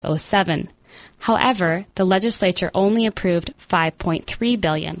2007. However, the legislature only approved $5.3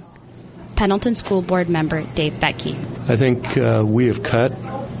 billion. Pendleton School Board member Dave Becky. I think we have cut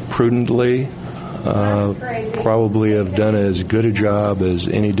prudently, probably have done as good a job as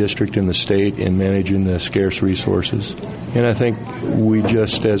any district in the state in managing the scarce resources. And I think we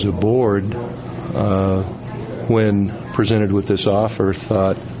just, as a board, when presented with this offer,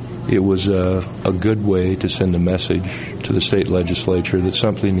 thought it was a good way to send a message to the state legislature that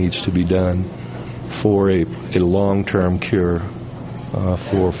something needs to be done for a long-term cure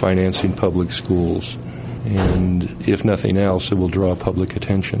for financing public schools. And if nothing else, it will draw public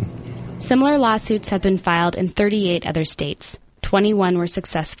attention. Similar lawsuits have been filed in 38 other states. 21 were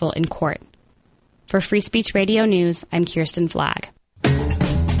successful in court. For Free Speech Radio News, I'm Kirsten Flagg.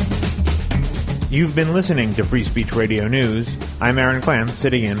 You've been listening to Free Speech Radio News. I'm Aaron Clem,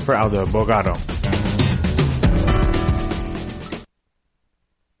 sitting in for Aldo Bogado.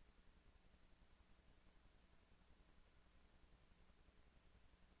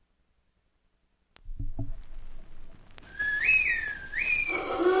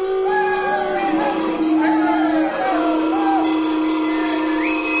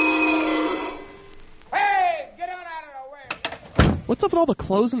 What's up with all the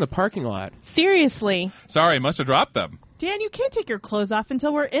clothes in the parking lot? Seriously. Sorry, must have dropped them. Dan, you can't take your clothes off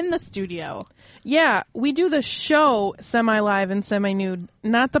until we're in the studio. Yeah, we do the show semi-live and semi-nude,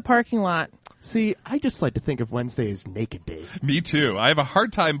 not the parking lot. See, I just like to think of Wednesday as naked day. Me too. I have a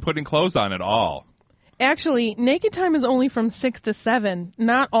hard time putting clothes on at all. Actually, naked time is only from 6 to 7,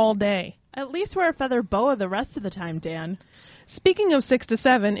 not all day. At least wear a feather boa the rest of the time, Dan. Speaking of 6 to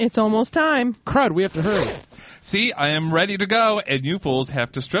 7, it's almost time. Crud, we have to hurry. See, I am ready to go, and you fools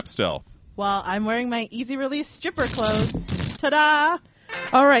have to strip still. Well, I'm wearing my easy-release stripper clothes. Ta-da!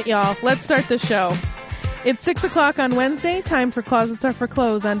 All right, y'all, let's start the show. It's 6 o'clock on Wednesday. Time for Closets Are for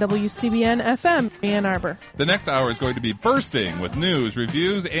Clothes on WCBN FM, Ann Arbor. The next hour is going to be bursting with news,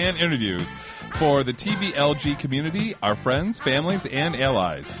 reviews, and interviews for the TBLG community, our friends, families, and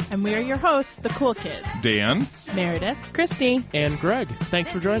allies. And we are your hosts, the cool kids. Dan. Meredith. Christy. And Greg.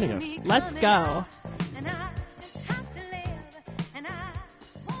 Thanks for joining us. Let's go.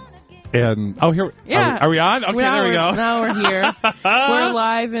 And, oh, here, yeah. Are we on? Okay, there we go. Now we're here. We're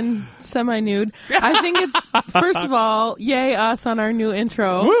live and semi-nude. I think it's, first of all, yay us on our new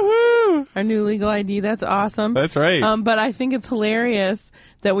intro. Woohoo! Our new legal ID. That's awesome. That's right. But I think it's hilarious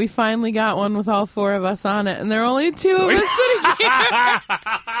that we finally got one with all four of us on it, and there are only two of us sitting here.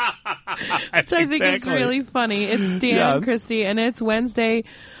 Which I think is really funny. It's Dan and Christy, and it's Wednesday,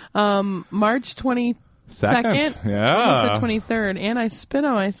 March 22nd. Yeah. Almost the 23rd, and I spit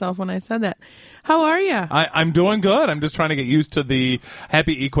on myself when I said that. How are you? I'm doing good. I'm just trying to get used to the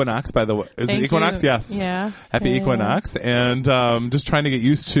happy equinox, by the way. Is it equinox? Yes. Yeah. Happy equinox. And just trying to get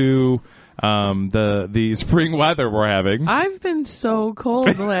used to the spring weather we're having. I've been so cold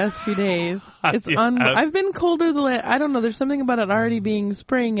the last few days. It's yes. I've been colder I don't know, there's something about it already being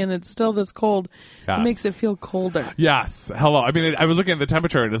spring and it's still this cold. Yes. It makes it feel colder. Yes. Hello. I mean, I was looking at the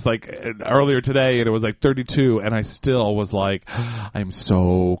temperature and it's like earlier today and it was like 32 and I still was like, I'm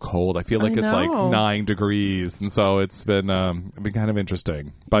so cold. I feel like it's like 9 degrees. And so it's been kind of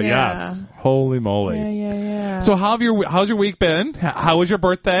interesting. But yes, holy moly. Yeah. So how's your week been? How was your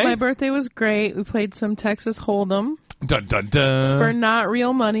birthday? My birthday was great. We played some Texas Hold'em. Dun, dun, dun. For not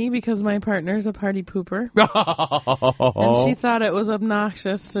real money because my partner's a party pooper. And she thought it was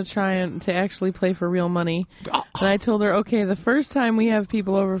obnoxious to try to actually play for real money. And I told her, okay, the first time we have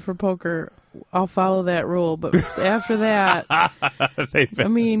people over for poker, I'll follow that rule. But after that, I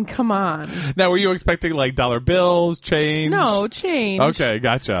mean, come on. Now, were you expecting like dollar bills, change? No, change. Okay,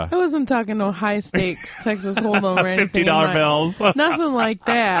 gotcha. I wasn't talking no high stake Texas Hold'em or anything. $50 bills. Nothing like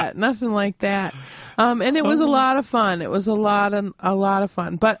that. Nothing like that. And it was a lot of fun. It was a lot of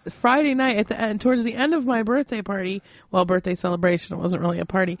fun. But Friday night at the end, towards the end of my birthday party, birthday celebration, it wasn't really a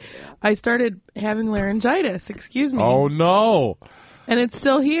party, I started having laryngitis. Excuse me. Oh no. And it's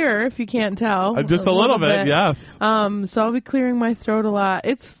still here, if you can't tell. Just a little bit, yes. So I'll be clearing my throat a lot.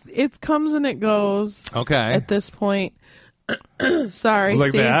 It comes and it goes. Okay. At this point. Sorry.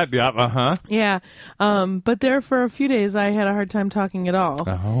 Like that? Yeah, Yeah. But there for a few days I had a hard time talking at all.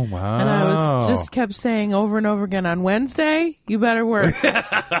 Oh, wow. And I just kept saying over and over again, on Wednesday, you better work.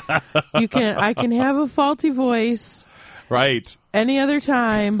 I can have a faulty voice. Right. Any other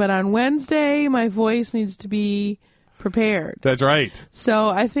time, but on Wednesday, my voice needs to be prepared. That's right. So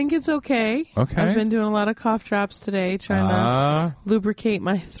I think it's okay. Okay. I've been doing a lot of cough drops today, trying to lubricate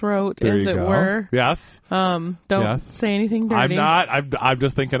my throat, as it were. Yes. Don't say anything dirty. I'm not. I'm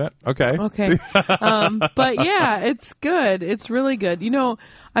just thinking it. Okay. Okay. But yeah, it's good. It's really good.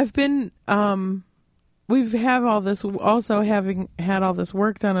 I've been we've have all this also having had all this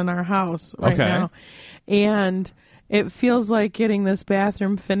work done in our house right now, and it feels like getting this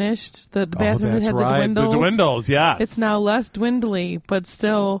bathroom finished. The bathroom that had the dwindles. The dwindles, yes. It's now less dwindly, but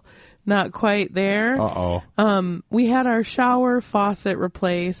still not quite there. We had our shower faucet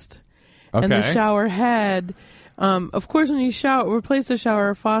replaced, and the shower head. Of course, when you replace the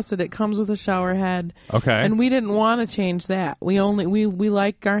shower faucet, it comes with a shower head. Okay. And we didn't want to change that. We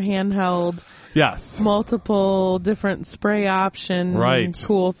like our handheld. Yes. Multiple different spray option. Right.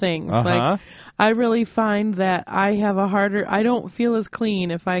 Cool things. Like, I really find that I don't feel as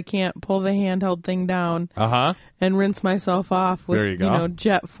clean if I can't pull the handheld thing down and rinse myself off with,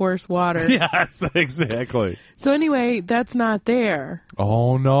 jet force water. Yes, exactly. So anyway, that's not there.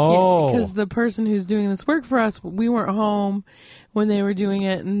 Oh, no. Because the person who's doing this work for us, we weren't home when they were doing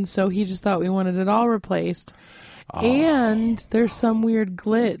it, and so he just thought we wanted it all replaced. And there's some weird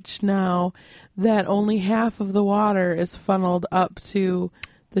glitch now that only half of the water is funneled up to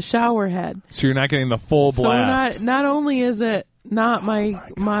the shower head. So you're not getting the full blast. So not only is it not my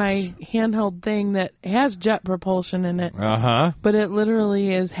handheld thing that has jet propulsion in it, but it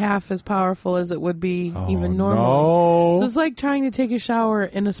literally is half as powerful as it would be even normally. So it's like trying to take a shower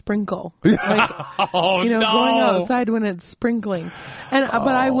in a sprinkle. Like, going outside when it's sprinkling. And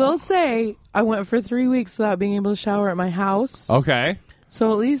but I will say, I went for 3 weeks without being able to shower at my house. Okay.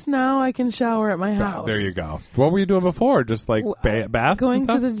 So at least now I can shower at my house. There you go. What were you doing before? Just like bath? Going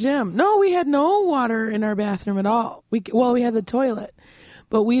to the gym. No, we had no water in our bathroom at all. We had the toilet,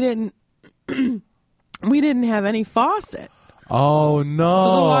 but we didn't have any faucet. Oh, no.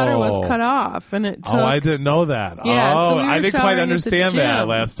 So the water was cut off, and it took... Oh, I didn't know that. Yeah, so we were I didn't quite understand that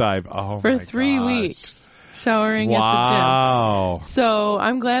last time. For 3 weeks. Showering at the gym. Wow. So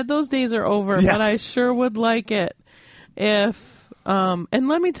I'm glad those days are over, but I sure would like it if... and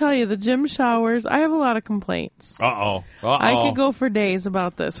let me tell you, the gym showers, I have a lot of complaints. I could go for days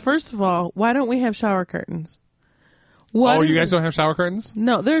about this. First of all, why don't we have shower curtains? You guys don't have shower curtains?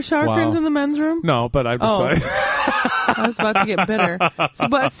 No, there are shower curtains in the men's room? No, but I'm just like... I was about to get bitter.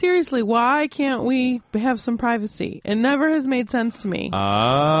 But seriously, why can't we have some privacy? It never has made sense to me.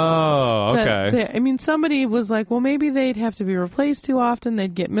 Oh, okay. Somebody was like, well, maybe they'd have to be replaced too often.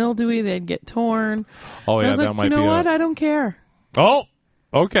 They'd get mildewy. They'd get torn. Oh, yeah, I was that like, might be you know what? I don't care. Oh,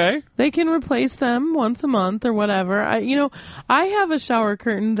 okay. They can replace them once a month or whatever. I have a shower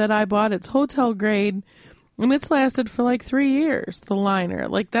curtain that I bought. It's hotel grade, and it's lasted for like 3 years, the liner.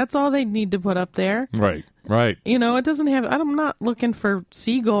 Like, that's all they need to put up there. Right. It doesn't have... I'm not looking for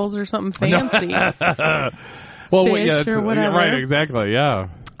seagulls or something fancy. Well, fish or whatever. Right, exactly, yeah.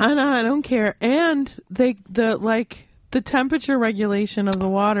 I don't care. And the temperature regulation of the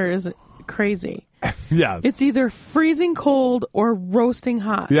water is crazy. Yes. It's either freezing cold or roasting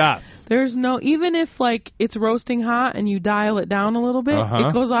hot. Yes. There's even if it's roasting hot and you dial it down a little bit,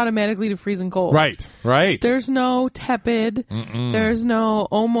 it goes automatically to freezing cold. Right. There's no tepid. There's no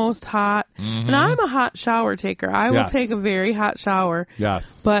almost hot. And I'm a hot shower taker. I will take a very hot shower.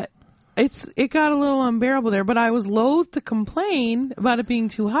 Yes. But it got a little unbearable there. But I was loath to complain about it being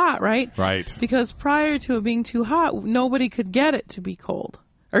too hot, right? Right. Because prior to it being too hot, nobody could get it to be cold.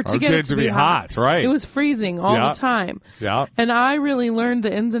 Or to get it to be hot. Right. It was freezing all the time. Yeah. And I really learned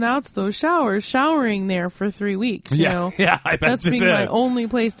the ins and outs of those showers, showering there for 3 weeks. Yeah, I bet That's being my only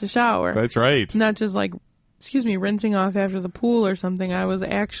place to shower. That's right. Not just rinsing off after the pool or something. I was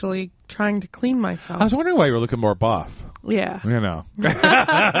actually trying to clean myself. I was wondering why you were looking more buff. Yeah.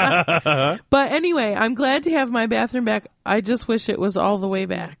 But anyway, I'm glad to have my bathroom back. I just wish it was all the way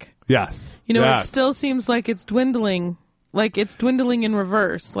back. Yes. It still seems like it's dwindling. Like, it's dwindling in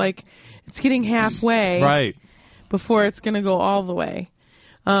reverse. Like, it's getting halfway. Right. Before it's going to go all the way.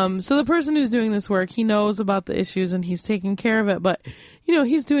 So the person who's doing this work, he knows about the issues and he's taking care of it. But,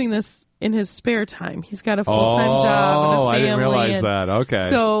 he's doing this in his spare time. He's got a full-time job and a family. Oh, I didn't realize that. Okay.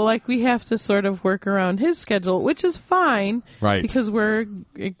 So, we have to sort of work around his schedule, which is fine. Right. Because we're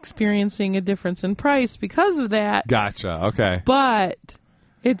experiencing a difference in price because of that. Gotcha. Okay. But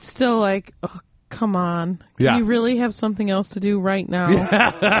it's still come on. Can you really have something else to do right now?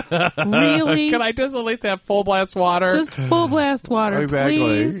 Really? Can I just at least have full blast water? Just full blast water, exactly.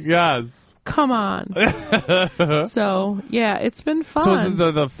 please? Yes. come on. So, yeah, it's been fun.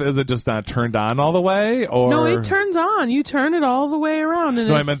 So is it just not turned on all the way? Or? No, it turns on. You turn it all the way around. And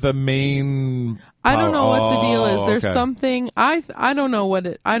no, I meant the main... I don't know what the deal is. There's something... I don't know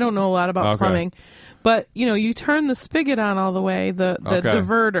I don't know a lot about plumbing. But, you turn the spigot on all the way, the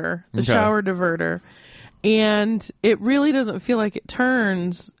diverter, the shower diverter. And it really doesn't feel like it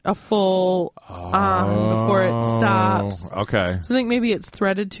turns a full on before it stops. Okay. So I think maybe it's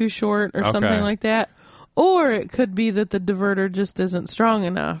threaded too short or something like that. Or it could be that the diverter just isn't strong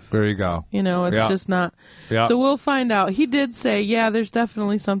enough. There you go. It's just not. Yeah. So we'll find out. He did say, there's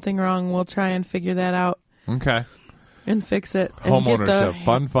definitely something wrong. We'll try and figure that out. Okay. And fix it. Home ownership.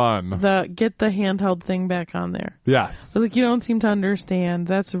 Fun. Get the handheld thing back on there. Yes. I was like, you don't seem to understand.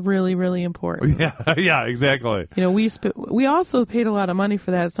 That's really, really important. Yeah, exactly. We also paid a lot of money for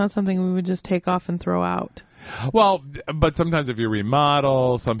that. It's not something we would just take off and throw out. Well, but sometimes if you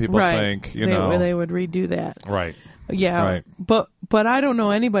remodel, some people think, they would redo that. Right. Yeah. Right. But I don't know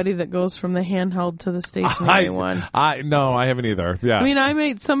anybody that goes from the handheld to the stationary one. No, I haven't either.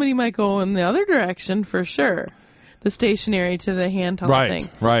 Yeah. Somebody might go in the other direction for sure. The stationary to the handheld thing.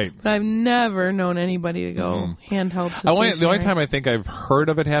 Right. But I've never known anybody to go handheld to stationary. The only time I think I've heard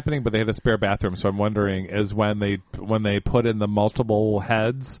of it happening, but they had a spare bathroom, so I'm wondering, is when they put in the multiple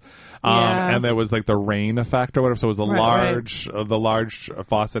heads. And there was like the rain effect or whatever. So it was the large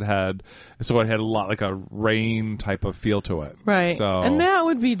faucet head. So it had a lot like a rain type of feel to it. Right. So, and that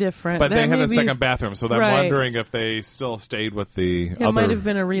would be different. But they had a second bathroom, so I'm wondering if they still stayed with the other. It might have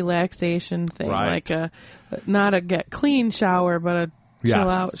been a relaxation thing, like not a get clean shower, but a chill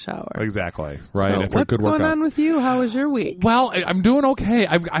out shower. Exactly. Right. So what's going on with you? How was your week? Well, I'm doing okay.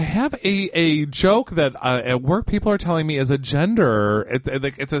 I have a joke that at work people are telling me is a gender.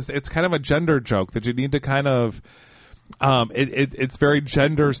 It's kind of a gender joke that you need to kind of. It's very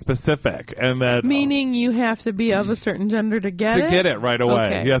gender specific, and that meaning you have to be of a certain gender to get it right away.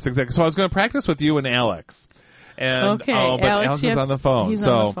 Okay. Yes, exactly. So I was going to practice with you and Alex. And, but Alex is on the phone. He's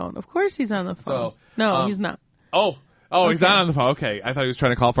on the phone. Of course he's on the phone. No, he's not. Oh, he's not on the phone. Okay, I thought he was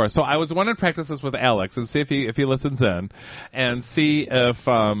trying to call for us. So I was wanting to practice this with Alex and see if he listens in, and see if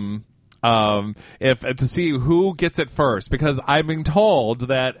to see who gets it first, because I'm being told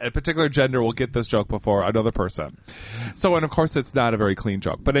that a particular gender will get this joke before another person. So, and of course, it's not a very clean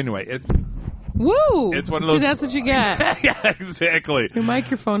joke. But anyway, it's. Woo! It's one of those. See, that's what you get. Yeah, exactly. Your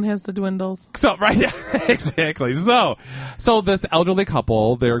microphone has the dwindles. So exactly. So this elderly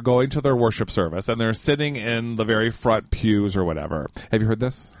couple, they're going to their worship service and they're sitting in the very front pews or whatever. Have you heard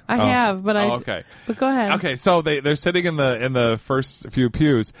this? I have, but okay. But go ahead. Okay, so they're sitting in the first few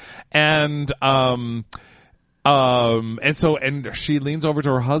pews, and she leans over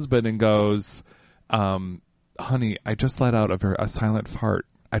to her husband and goes, "Honey, I just let out a silent fart.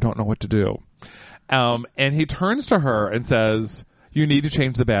 I don't know what to do." And he turns to her and says, "You need to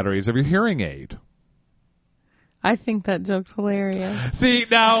change the batteries of your hearing aid." I think that joke's hilarious. See,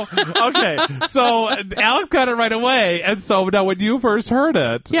 now, okay, so Alex got it right away, and so now when you first heard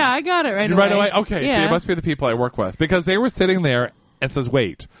it... Yeah, I got it right away. Right away? Okay, so it must be the people I work with, because they were sitting there and says,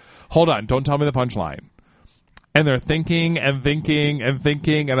 "Wait, hold on, don't tell me the punchline." And they're thinking and thinking and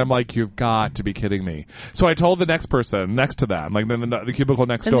thinking, and I'm like, you've got to be kidding me. So I told the next person next to them, like the cubicle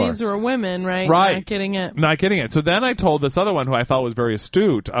next door. And these were women, right? Right. Not getting it. Not getting it. So then I told this other one who I thought was very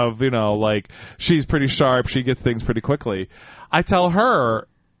astute of, like, she's pretty sharp, she gets things pretty quickly. I tell her,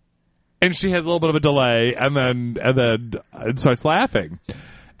 and she has a little bit of a delay, and then starts laughing.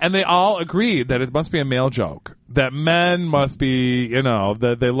 And they all agreed that it must be a male joke. That men must be,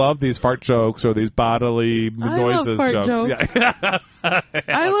 that they love these fart jokes or these bodily noises jokes. Yeah.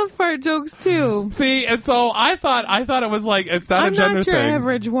 I love fart jokes too. See, and so I thought it was like, it's not a gender thing. I'm not your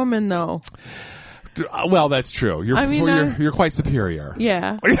average woman though. Well, that's true. You're quite superior.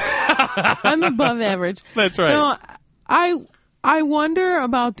 Yeah. I'm above average. That's right. No, I wonder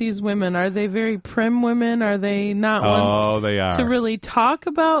about these women. Are they very prim women? Are they not ones they are. to really talk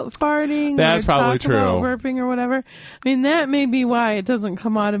about farting? That's probably true. About burping or whatever. I mean, that may be why it doesn't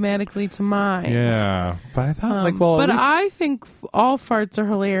come automatically to mind. Yeah, but I thought but I think all farts are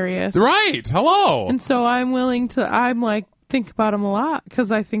hilarious. Right. Hello. And so I'm willing to. Think about them a lot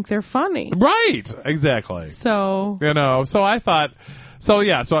because I think they're funny. Right. Exactly. So. So I thought. So,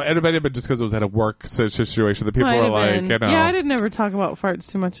 yeah, it might have been just because it was at a work situation that people were like, Yeah, I didn't ever talk about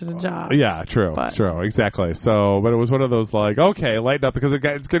farts too much at a job. Yeah, true, exactly. So, but it was one of those like, okay, lighten up, because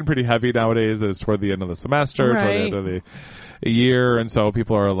it's getting pretty heavy nowadays. It's toward the end of the semester, toward the end of the... a year, and so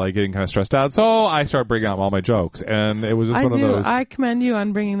people are like getting kind of stressed out. So I start bringing out all my jokes, and it was just one of those. I commend you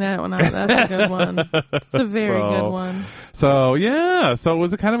on bringing that one out. That's a good one. It's a very good one. So yeah, so it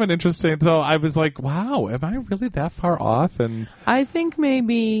was kind of an interesting. So I was like, wow, am I really that far off? And I think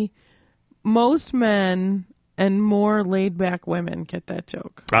maybe most men and more laid back women get that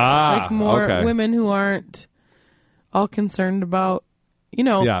joke. Like more women who aren't all concerned about,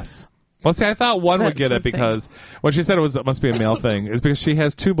 Yes. Well, see, I thought one would get it because when she said it must be a male thing, is because she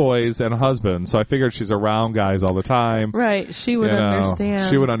has 2 boys and a husband. So I figured she's around guys all the time. Right. She would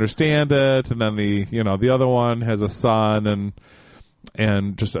understand. She would understand it. And then the other one has a son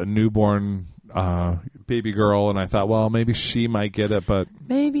and just a newborn baby girl. And I thought, well, maybe she might get it, but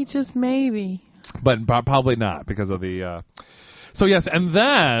maybe, just maybe. But probably not because of the. So yes, and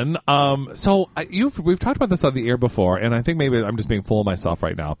then we've talked about this on the air before, and I think maybe I'm just being full of myself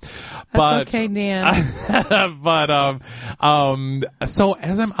right now. But that's okay, Dan. But so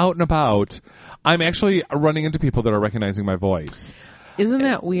as I'm out and about, I'm actually running into people that are recognizing my voice. Isn't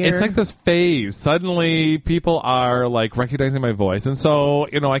that weird? It's like this phase. Suddenly, people are like recognizing my voice, and so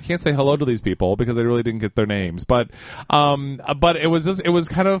I can't say hello to these people because I really didn't get their names. But it was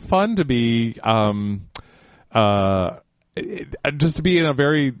kind of fun to be just to be in a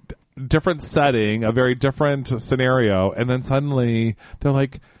very different setting, a very different scenario, and then suddenly they're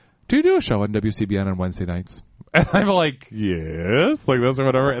like, "Do you do a show on WCBN on Wednesday nights?" And I'm like, "Yes," like this or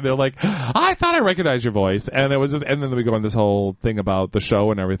whatever. And they're like, "I thought I recognized your voice," and it was just, and then we go on this whole thing about the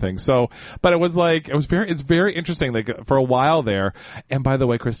show and everything. So, but it's very interesting. Like for a while there. And by the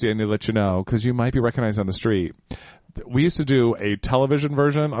way, Christy, I need to let you know because you might be recognized on the street. We used to do a television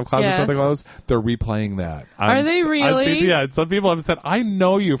version of Clouds and Something Close. They're replaying that. Are they really? Yeah. Some people have said, I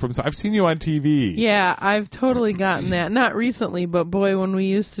know you from. I've seen you on TV. Yeah, I've totally gotten that. Not recently, but boy, when we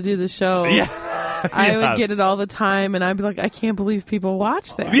used to do the show, I would get it all the time, and I'd be like, I can't believe people watch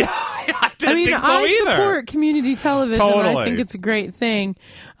that. Yeah, I didn't think so I either. support community television. Totally. I think it's a great thing.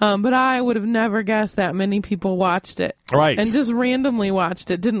 But I would have never guessed that many people watched it. Right. And just randomly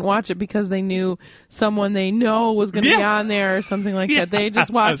watched it. Didn't watch it because they knew someone they know was going to be on there or something like that. They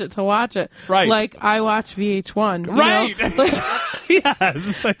just watch it to watch it. Right. Like I watch VH1. Right.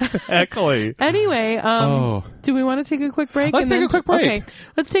 Yes, exactly. Anyway, do we want to take a quick break? Let's take a quick break. Okay,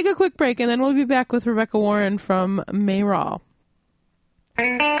 let's take a quick break, and then we'll be back with Rebecca Warren from Mayral.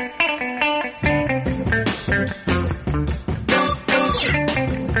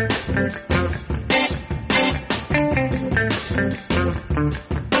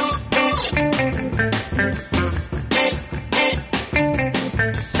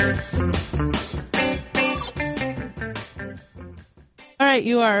 All right,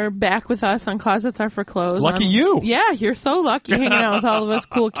 you are back with us on Closets Are for Clothes. Lucky you. Yeah, you're so lucky hanging out with all of us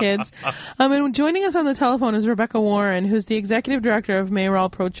cool kids. And joining us on the telephone is Rebecca Warren, who's the executive director of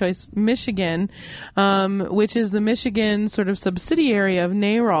Mayral Pro-Choice Michigan, which is the Michigan sort of subsidiary of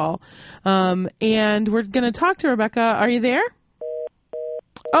NARAL. And we're going to talk to Rebecca. Are you there?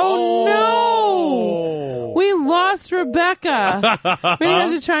 Oh, no! We lost Rebecca. We're going to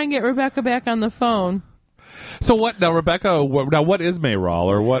have to try and get Rebecca back on the phone. So what now, Rebecca? What is Mayral,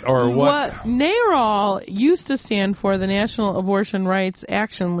 or what? What NARAL used to stand for, the National Abortion Rights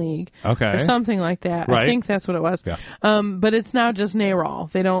Action League, okay, or something like that. Right. I think that's what it was. Yeah. But it's now just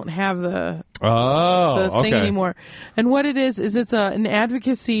NARAL. They don't have the thing okay. anymore. And what it is it's an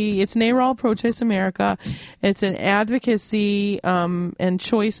advocacy. It's NARAL Pro-Choice America. It's an advocacy and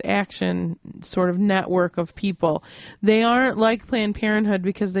choice action sort of network of people. They aren't like Planned Parenthood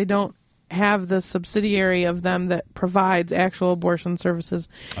because they don't have the subsidiary of them that provides actual abortion services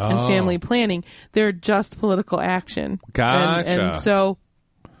and family planning. They're just political action. Gotcha. And so,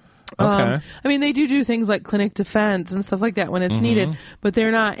 I mean, they do things like clinic defense and stuff like that when it's needed, but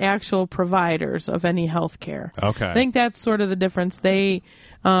they're not actual providers of any health care. Okay. I think that's sort of the difference. They,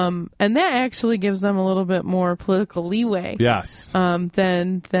 and that actually gives them a little bit more political leeway. Yes.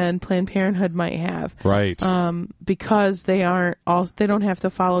 Than Planned Parenthood might have. Right. Because they don't have to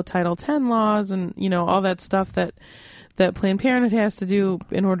follow Title X laws and, all that stuff that Planned Parenthood has to do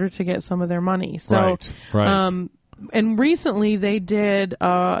in order to get some of their money. So, right. And recently they did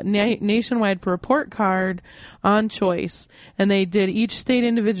a nationwide report card on choice, and they did each state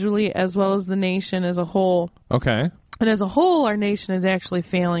individually as well as the nation as a whole. Okay. And as a whole, our nation is actually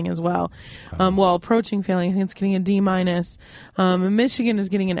failing as well. Approaching failing. I think it's getting a D-. And Michigan is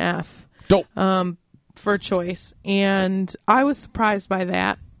getting an F. Dope. For choice. And I was surprised by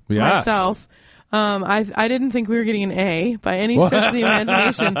that myself. I didn't think we were getting an A by any stretch of the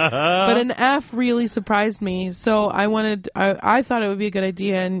imagination, but an F really surprised me. So I thought it would be a good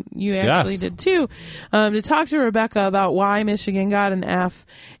idea, and you actually did too, to talk to Rebecca about why Michigan got an F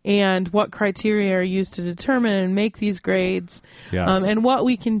and what criteria are used to determine and make these grades, and what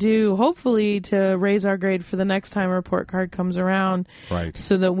we can do, hopefully, to raise our grade for the next time a report card comes around, right?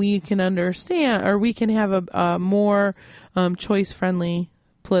 So that we can understand, or we can have a more choice-friendly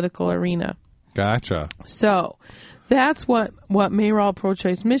political arena. Gotcha. So that's what Mayoral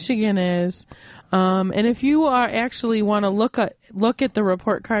Pro-Choice Michigan is. And if you are actually want to look at the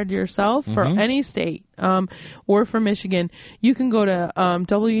report card yourself for any state or for Michigan, you can go to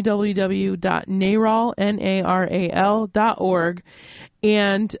www.naral.org,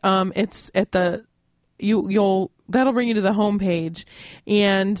 and it's at the that'll bring you to the home page,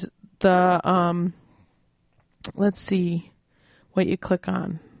 and the let's see what you click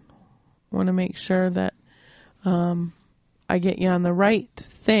on. I want to make sure that I get you on the right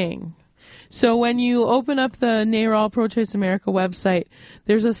thing. So when you open up the NARAL Pro-Choice America website,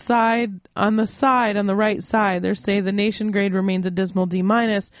 there's a side on the right side, there's say the nation grade remains a dismal D-.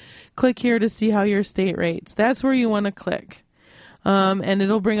 Click here to see how your state rates. That's where you want to click. And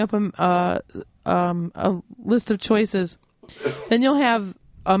it'll bring up a list of choices. Then you'll have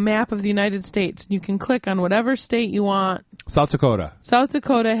a map of the United States. You can click on whatever state you want. South Dakota. South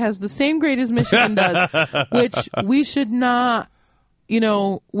Dakota has the same grade as Michigan does, which we should not,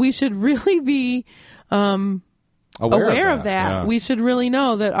 we should really be aware of that. Yeah. We should really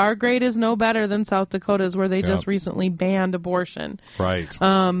know that our grade is no better than South Dakota's, where they just recently banned abortion. Right.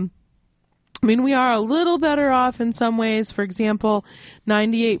 We are a little better off in some ways. For example,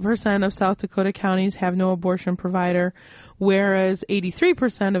 98% of South Dakota counties have no abortion provider, whereas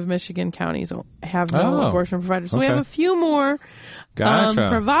 83% of Michigan counties have no abortion provider. So we have a few more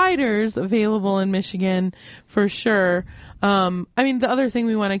providers available in Michigan for sure. The other thing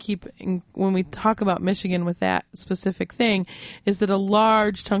we want to keep when we talk about Michigan with that specific thing is that a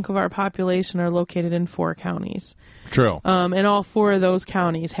large chunk of our population are located in 4 counties. True. And all 4 of those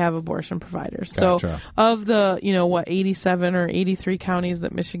counties have abortion providers. Gotcha. So of the, 87 or 83 counties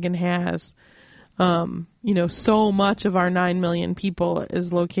that Michigan has, so much of our 9 million people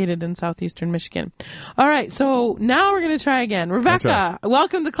is located in southeastern Michigan. All right, so now we're going to try again. Rebecca,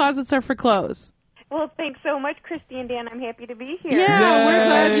 welcome to Closets Are for Clothes. Well, thanks so much, Christy and Dan. I'm happy to be here. Yeah, Yay! We're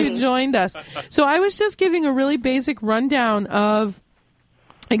glad you joined us. So I was just giving a really basic rundown of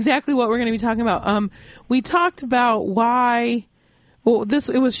exactly what we're going to be talking about. We talked about why... Well,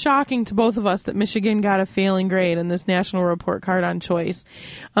 it was shocking to both of us that Michigan got a failing grade in this national report card on choice.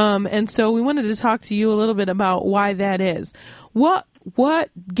 And so we wanted to talk to you a little bit about why that is. What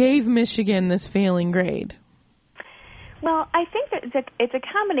gave Michigan this failing grade? Well, I think that it's a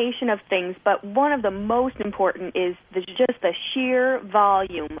combination of things, but one of the most important is just the sheer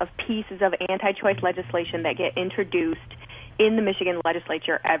volume of pieces of anti-choice legislation that get introduced in the Michigan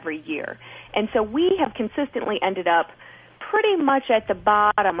legislature every year. And so we have consistently ended up pretty much at the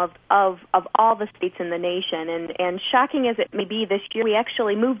bottom of all the states in the nation. And shocking as it may be, this year we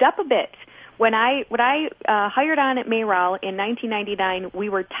actually moved up a bit. When I hired on at Mayoral in 1999, we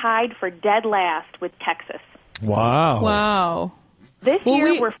were tied for dead last with Texas. Wow. This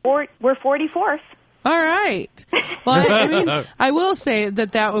year we're 44th. All right. Well, I will say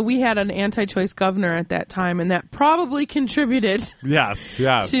that we had an anti-choice governor at that time, and that probably contributed yes.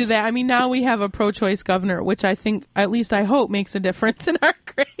 to that. Now we have a pro-choice governor, which I think, at least I hope, makes a difference in our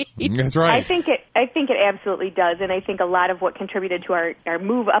grade. That's right. I think it absolutely does, and I think a lot of what contributed to our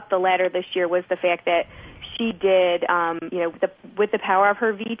move up the ladder this year was the fact that she did, with the power of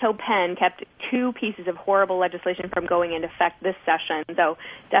her veto pen, kept 2 pieces of horrible legislation from going into effect this session. So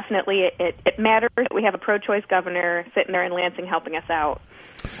definitely it matters that we have a pro-choice governor sitting there in Lansing helping us out.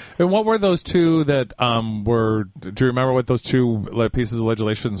 And what were those 2 that were? Do you remember what those 2 pieces of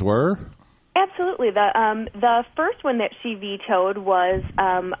legislations were? Absolutely. The first one that she vetoed was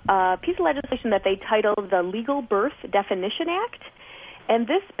a piece of legislation that they titled the Legal Birth Definition Act. And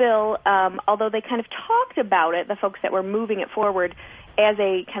this bill, although they kind of talked about it, the folks that were moving it forward, as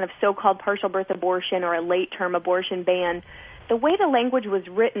a kind of so-called partial birth abortion or a late-term abortion ban, the way the language was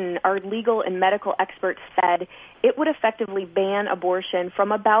written, our legal and medical experts said it would effectively ban abortion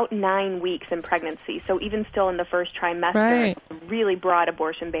from about 9 weeks in pregnancy, so even still in the first trimester, right. A really broad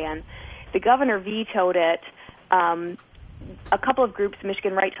abortion ban. The governor vetoed it. A couple of groups,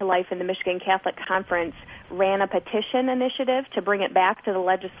 Michigan Right to Life and the Michigan Catholic Conference, ran a petition initiative to bring it back to the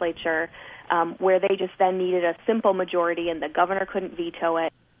legislature, where they just then needed a simple majority, and the governor couldn't veto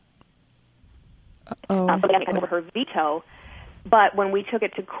it. Over her veto. But when we took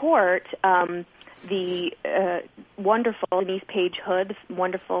it to court, the wonderful Denise Page Hood,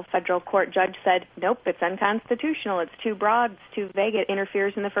 wonderful federal court judge, said, nope, it's unconstitutional. It's too broad. It's too vague. It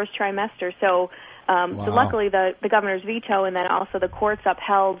interferes in the first trimester. So luckily the governor's veto and then also the courts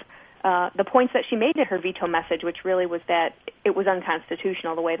upheld the points that she made in her veto message, which really was that it was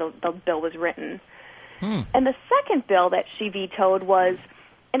unconstitutional the way the bill was written. And the second bill that she vetoed was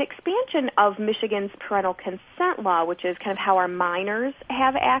an expansion of Michigan's parental consent law, which is kind of how our minors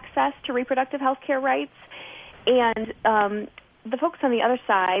have access to reproductive health care rights. And the folks on the other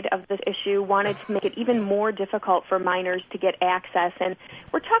side of this issue wanted to make it even more difficult for minors to get access. And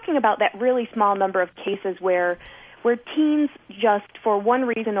we're talking about that really small number of cases where teens just, for one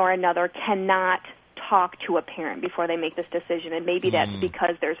reason or another, cannot talk to a parent before they make this decision. And maybe that's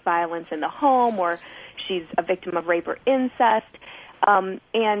because there's violence in the home or she's a victim of rape or incest.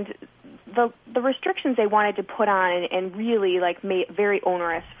 And the restrictions they wanted to put on and really made very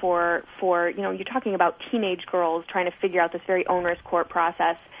onerous for you're talking about teenage girls trying to figure out this very onerous court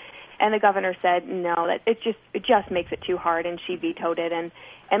process. And the governor said no, that it just makes it too hard, and she vetoed it.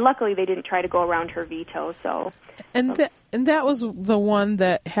 And luckily they didn't try to go around her veto. So and that was the one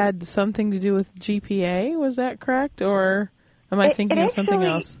that had something to do with GPA. Was that correct, or am I thinking of something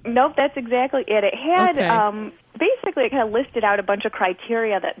else? Nope, that's exactly it. It had basically, it kind of listed out a bunch of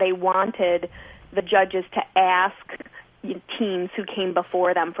criteria that they wanted the judges to ask teens who came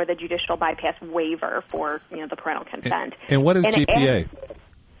before them for the judicial bypass waiver for the parental consent. And what is GPA?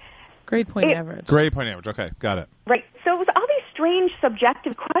 Grade point average. Grade point average. Okay, got it. Right. So it was all these strange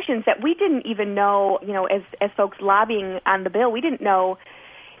subjective questions that we didn't even know. As folks lobbying on the bill, we didn't know.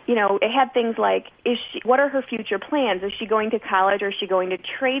 It had things like, what are her future plans? Is she going to college or is she going to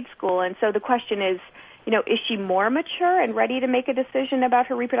trade school? And so the question is, is she more mature and ready to make a decision about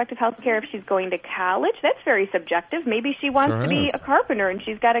her reproductive health care if she's going to college? That's very subjective. Maybe she wants to be a carpenter and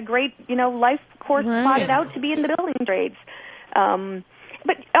she's got a great, life course plotted out to be in the building trades.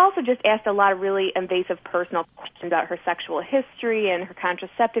 But also just asked a lot of really invasive personal questions about her sexual history and her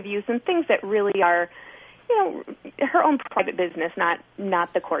contraceptive use and things that really are, her own private business,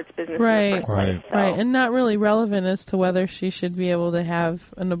 not the court's business. Right, in the first place, so. Right, and not really relevant as to whether she should be able to have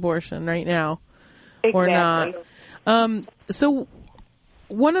an abortion right now or not. So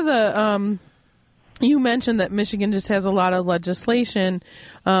one of the you mentioned that Michigan just has a lot of legislation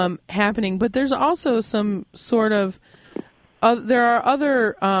happening, but there's also some sort of there are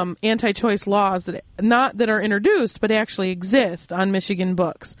other anti-choice laws that are introduced but actually exist on Michigan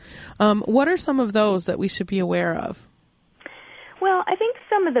books. What are some of those that we should be aware of? Well, I think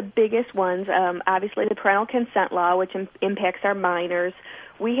some of the biggest ones, obviously the parental consent law, which impacts our minors.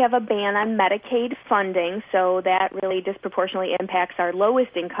 We have a ban on Medicaid funding, so that really disproportionately impacts our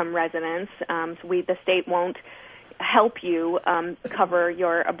lowest income residents. So the state won't help you cover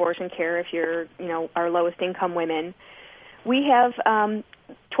your abortion care if you're, our lowest income women. We have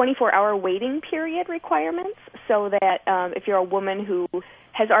 24-hour waiting period requirements, so that if you're a woman who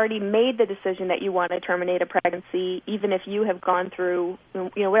has already made the decision that you want to terminate a pregnancy, even if you have gone through,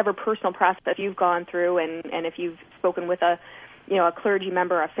 whatever personal process you've gone through, and if you've spoken with a clergy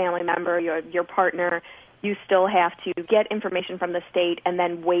member, a family member, your partner, you still have to get information from the state and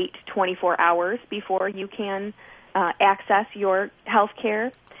then wait 24 hours before you can access your health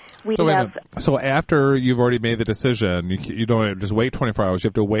care. So after you've already made the decision, you don't just wait 24 hours. You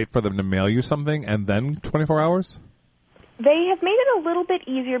have to wait for them to mail you something and then 24 hours? They have made it a little bit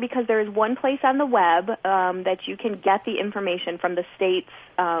easier because there is one place on the web that you can get the information from the state's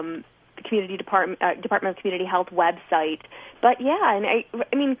community Department of Community Health website. But yeah, and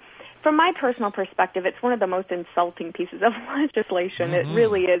I mean, from my personal perspective, it's one of the most insulting pieces of legislation. Mm-hmm. It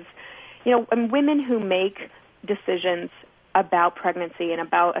really is. And women who make decisions about pregnancy and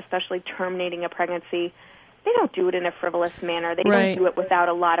about especially terminating a pregnancy, they don't do it in a frivolous manner. They don't do it without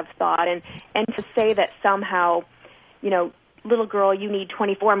a lot of thought. And to say that somehow, little girl, you need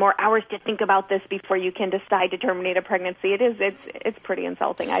 24 more hours to think about this before you can decide to terminate a pregnancy, it's pretty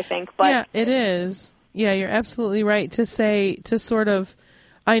insulting, I think. But yeah, it is. Yeah, you're absolutely right to sort of,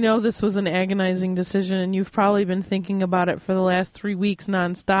 I know this was an agonizing decision, and you've probably been thinking about it for the last 3 weeks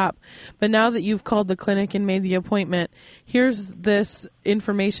nonstop. But now that you've called the clinic and made the appointment, here's this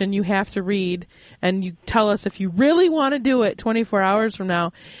information you have to read, and you tell us if you really want to do it 24 hours from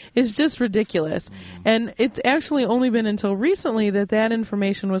now. It's just ridiculous. And it's actually only been until recently that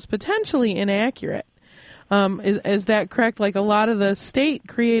information was potentially inaccurate. Is that correct? Like a lot of the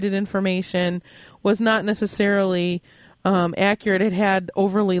state-created information was not necessarily accurate. It had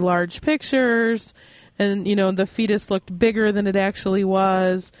overly large pictures and the fetus looked bigger than it actually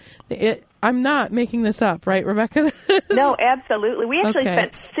was. I'm not making this up, right, Rebecca? No, absolutely. We actually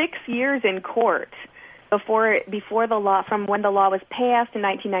spent 6 years in court before the law, from when the law was passed in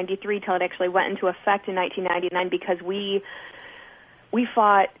 1993 till it actually went into effect in 1999, because we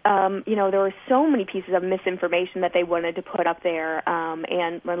fought, there were so many pieces of misinformation that they wanted to put up there,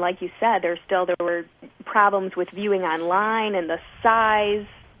 and like you said, there were problems with viewing online and the size,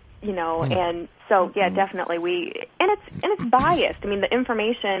 and so definitely it's biased. I mean, the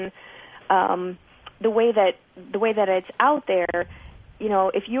information, the way that it's out there,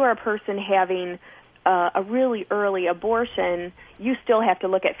 if you are a person having a really early abortion, you still have to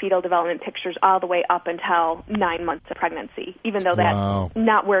look at fetal development pictures all the way up until 9 months of pregnancy, even though that's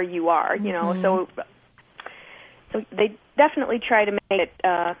not where you are, So they definitely try to make it,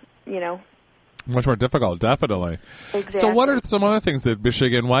 much more difficult, definitely. Exactly. So what are some other things that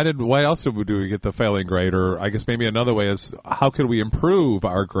Michigan, why else do we get the failing grade? Or I guess maybe another way is, how could we improve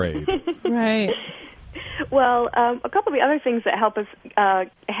our grade? Right. Well, a couple of the other things that help us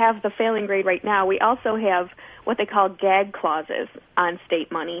have the failing grade right now, we also have what they call gag clauses on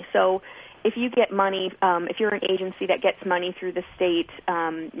state money. So if you get money, if you're an agency that gets money through the state,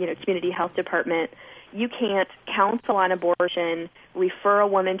 community health department, you can't counsel on abortion, refer a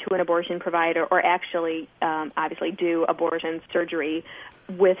woman to an abortion provider, or actually, obviously, do abortion surgery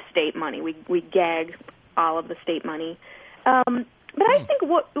with state money. We gag all of the state money. But I think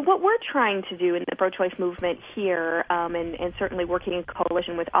what we're trying to do in the pro-choice movement here, and certainly working in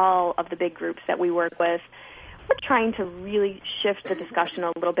coalition with all of the big groups that we work with, we're trying to really shift the discussion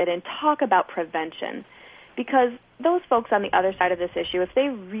a little bit and talk about prevention. Because those folks on the other side of this issue, if they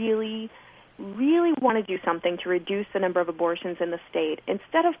really want to do something to reduce the number of abortions in the state,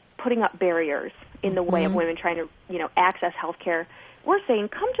 instead of putting up barriers in the way of women trying to, access health care, we're saying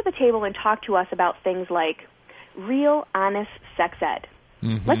come to the table and talk to us about things like real, honest sex ed.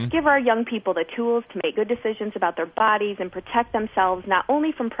 Let's give our young people the tools to make good decisions about their bodies and protect themselves not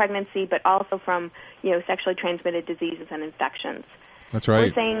only from pregnancy but also from, sexually transmitted diseases and infections. That's right.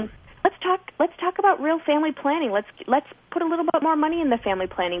 We're saying let's talk about real family planning. Let's put a little bit more money in the family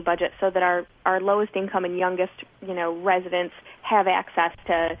planning budget so that our lowest income and youngest, residents have access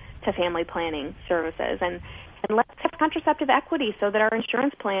to family planning services. And let's have contraceptive equity so that our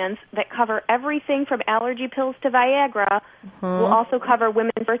insurance plans that cover everything from allergy pills to Viagra will also cover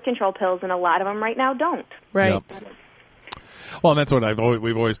women's birth control pills, and a lot of them right now don't. Right. Yep. Well, and that's what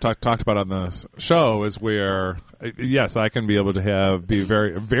we've always talked about on the show is where, yes, I can be able to be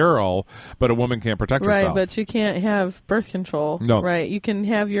very virile, but a woman can't protect herself. Right, but you can't have birth control. No. Right, you can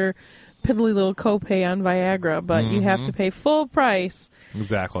have your piddly little copay on Viagra, but you have to pay full price.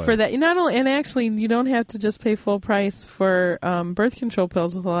 Exactly. For that, and actually, you don't have to just pay full price for birth control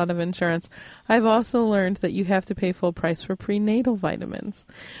pills with a lot of insurance. I've also learned that you have to pay full price for prenatal vitamins,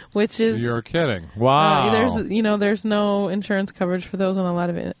 which is you're kidding. Wow. There's no insurance coverage for those on a lot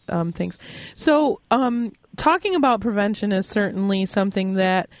of things. So, talking about prevention is certainly something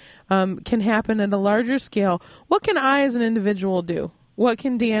that can happen at a larger scale. What can I, as an individual, do? What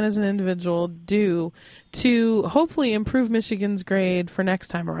can Dan as an individual do to hopefully improve Michigan's grade for next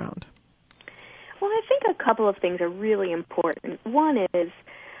time around? Well, I think a couple of things are really important. One is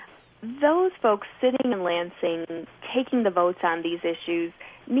those folks sitting in Lansing, taking the votes on these issues,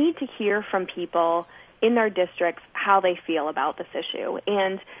 need to hear from people in their districts how they feel about this issue.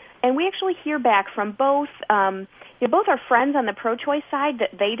 And we actually hear back from both our friends on the pro-choice side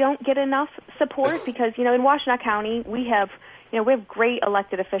that they don't get enough support because, in Washtenaw County we have great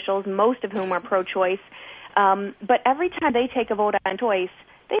elected officials, most of whom are pro-choice, but every time they take a vote on choice,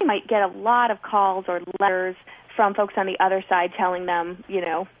 they might get a lot of calls or letters from folks on the other side telling them,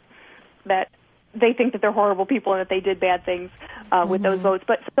 that they think that they're horrible people and that they did bad things with those votes.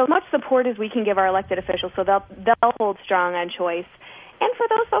 But so much support as we can give our elected officials, so they'll hold strong on choice. And for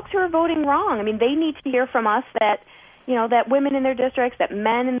those folks who are voting wrong, I mean, they need to hear from us that, that women in their districts, that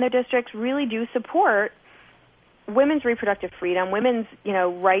men in their districts really do support women's reproductive freedom, women's,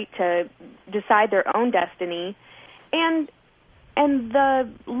 right to decide their own destiny. And the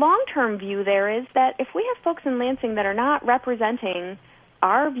long-term view there is that if we have folks in Lansing that are not representing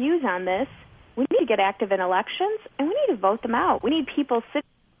our views on this, we need to get active in elections, and we need to vote them out. We need people sitting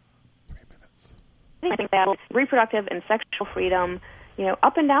that reproductive and sexual freedom,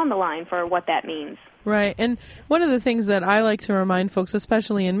 up and down the line for what that means. Right, and one of the things that I like to remind folks,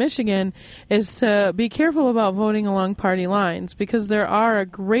 especially in Michigan, is to be careful about voting along party lines, because there are a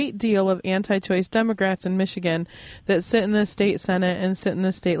great deal of anti-choice Democrats in Michigan that sit in the state Senate and sit in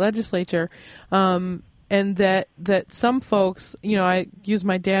the state legislature. and that some folks, I use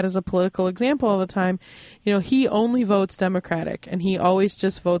my dad as a political example all the time. He only votes Democratic, and he always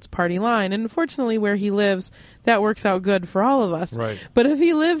just votes party line. And unfortunately, where he lives, that works out good for all of us. Right. But if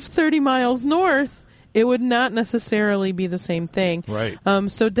he lived 30 miles north, it would not necessarily be the same thing. Right.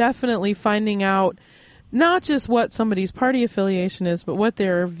 So definitely finding out not just what somebody's party affiliation is, but what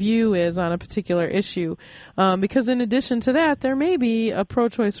their view is on a particular issue. Because in addition to that, there may be a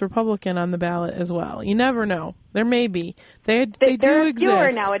pro-choice Republican on the ballot as well. You never know. There may be. They do exist. There are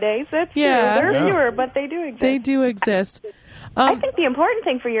fewer nowadays. That's true. There are fewer, but they do exist. They do exist. I think the important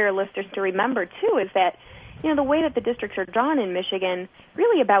thing for your listeners to remember, too, is that the way that the districts are drawn in Michigan,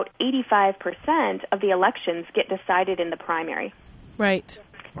 really about 85% of the elections get decided in the primary. Right.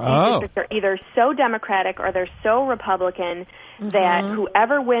 These districts are either so Democratic or they're so Republican that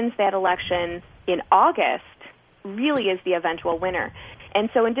whoever wins that election in August really is the eventual winner. And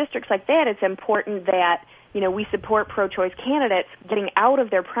so in districts like that, it's important that, we support pro-choice candidates getting out of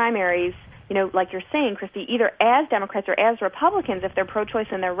their primaries, like you're saying, Christy, either as Democrats or as Republicans if they're pro-choice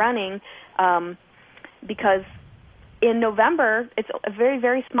and they're running, because in November, it's a very,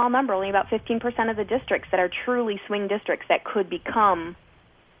 very small number, only about 15% of the districts that are truly swing districts that could become,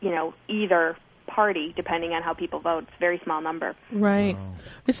 either party, depending on how people vote. It's a very small number. Right.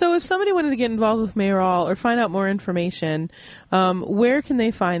 So if somebody wanted to get involved with Mayoral or find out more information, where can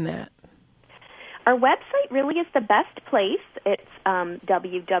they find that? Our website really is the best place. It's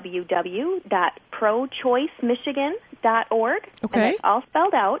www.prochoicemichigan.org. Okay. And it's all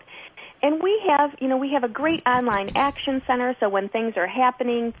spelled out. And we have a great online action center, so when things are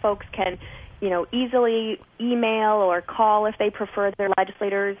happening, folks can, easily email or call if they prefer their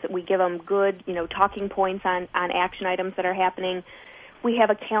legislators. We give them good, talking points on action items that are happening. We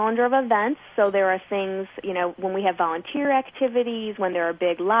have a calendar of events, so there are things, when we have volunteer activities, when there are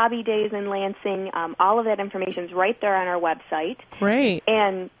big lobby days in Lansing, all of that information is right there on our website. Great.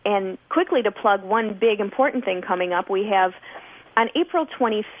 And quickly to plug one big important thing coming up, we have on April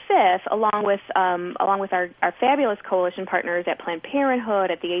 25th, along with our fabulous coalition partners at Planned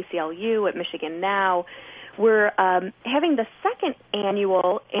Parenthood, at the ACLU, at Michigan Now, we're having the second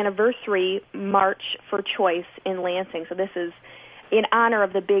annual anniversary March for Choice in Lansing. So this is in honor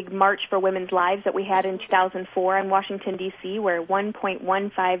of the big March for Women's Lives that we had in 2004 in Washington, D.C., where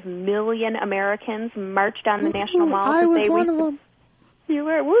 1.15 million Americans marched on the National Mall. I was one of them. You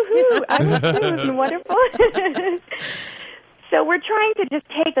were, woohoo! I was too. It was wonderful. So we're trying to just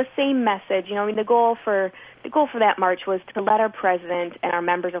take the same message. The goal for that march was to let our president and our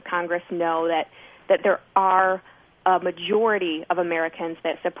members of Congress know that there are a majority of Americans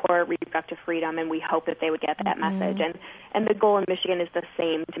that support reproductive freedom, and we hope that they would get that message. And the goal in Michigan is the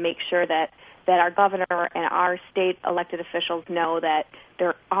same, to make sure that our governor and our state elected officials know that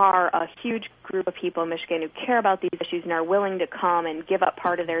there are a huge group of people in Michigan who care about these issues and are willing to come and give up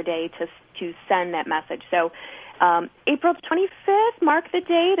part of their day to send that message. So April 25th, mark the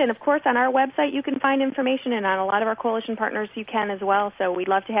date, and of course on our website you can find information, and on a lot of our coalition partners you can as well. So we'd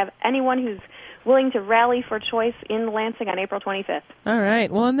love to have anyone who's willing to rally for choice in Lansing on April 25th. All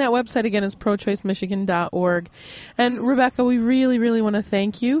right. Well, and that website again is prochoicemichigan.org. And Rebecca, we really, really want to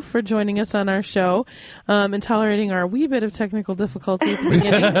thank you for joining us on our show and tolerating our wee bit of technical difficulty at the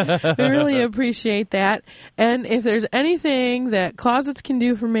beginning. We really appreciate that. And if there's anything that Closets can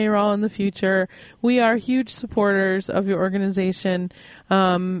do for Mayoral in the future, we are huge supporters of your organization.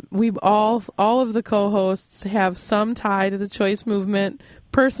 We've all of the co-hosts have some tie to the choice movement,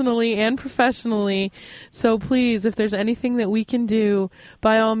 personally and professionally. So please, if there's anything that we can do,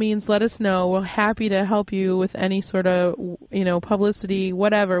 by all means, let us know. We're happy to help you with any sort of, publicity,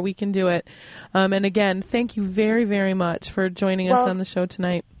 whatever. We can do it. And again, thank you very, very much for joining us on the show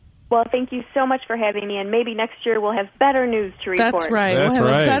tonight. Well, thank you so much for having me, and maybe next year we'll have better news to report. That's right. We'll have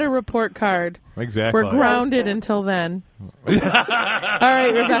a better report card. Exactly. We're grounded until then. All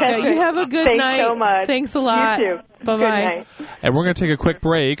right, Rebecca, you have a good night. Thanks so much. Thanks a lot. You too. Bye-bye. And we're going to take a quick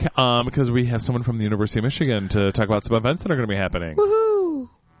break because we have someone from the University of Michigan to talk about some events that are going to be happening. Woohoo!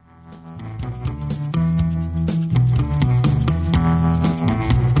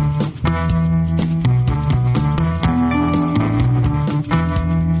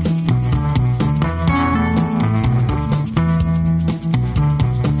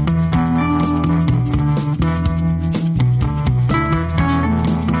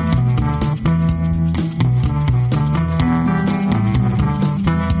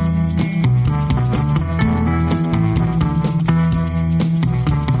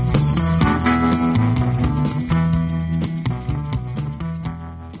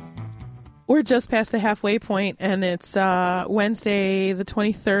 We're just past the halfway point, and it's Wednesday, the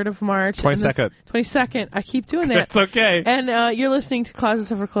 23rd of March. 22nd. 22nd. I keep doing that. That's okay. And you're listening to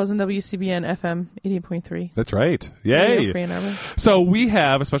Closets Over Clothes on WCBN FM 88.3. That's right. Yay. So we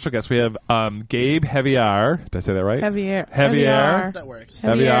have a special guest. We have Gabe Heviar. Did I say that right? Heviar. That works.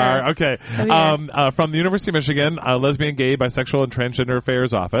 Heviar. Okay. Heviar. From the University of Michigan, Lesbian, Gay, Bisexual, and Transgender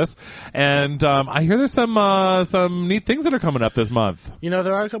Affairs Office. And I hear there's some neat things that are coming up this month.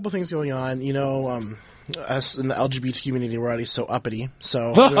 There are a couple things going on. Us in the LGBT community, we're already so uppity,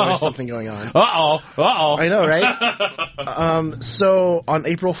 so there's something going on. Uh-oh. I know, right? So on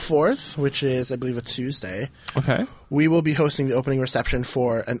April 4th, which is, I believe, a Tuesday, we will be hosting the opening reception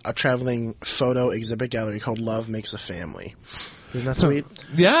for a traveling photo exhibit gallery called Love Makes a Family. Isn't that sweet?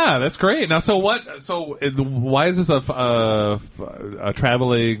 Yeah, that's great. Now, why is this a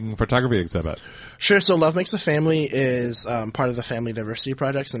traveling photography exhibit? Sure. So Love Makes a Family is part of the Family Diversity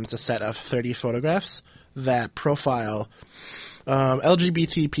Project, and it's a set of 30 photographs that profile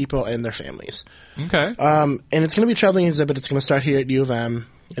LGBT people and their families. Okay. And it's going to be a traveling exhibit. It's going to start here at U of M,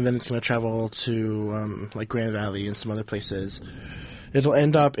 and then it's going to travel to Grand Valley and some other places. It'll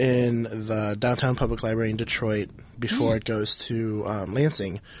end up in the Downtown Public Library in Detroit before it goes to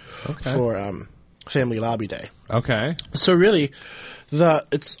Lansing for Family Lobby Day. Okay. So really,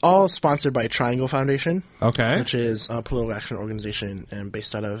 it's all sponsored by Triangle Foundation, which is a political action organization and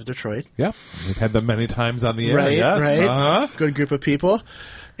based out of Detroit. Yep, we've had them many times on the air. Right, yes. right. Uh-huh. Good group of people,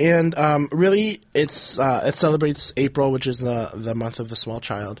 and really, it celebrates April, which is the month of the small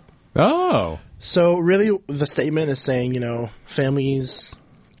child. Oh. So really, the statement is saying, families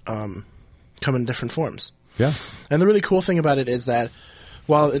come in different forms. Yes. And the really cool thing about it is that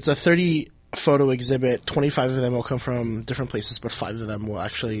while it's a 30 photo exhibit, 25 of them will come from different places, but 5 of them will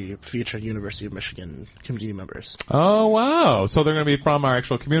actually feature University of Michigan community members. Oh, wow. So they're going to be from our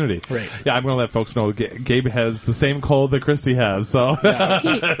actual community. Right. Yeah, I'm going to let folks know Gabe has the same cold that Christy has, so,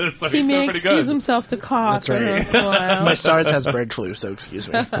 so he may pretty excuse good. himself to cough. That's right. My SARS has bird flu, so excuse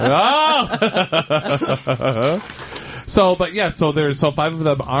me. So 5 of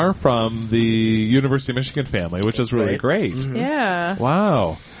them are from the University of Michigan family, which is really great. Mm-hmm. Yeah.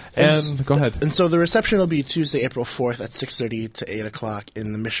 Wow. And go ahead. And so the reception will be Tuesday, April 4th at 6:30 to 8 o'clock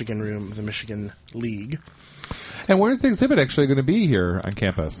in the Michigan room of the Michigan League. And where's the exhibit actually going to be here on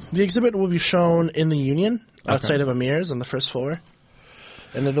campus? The exhibit will be shown in the Union outside of Amir's on the first floor.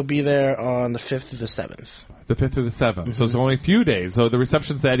 And it'll be there on the 5th through the 7th. The 5th through the 7th. Mm-hmm. So it's only a few days. So the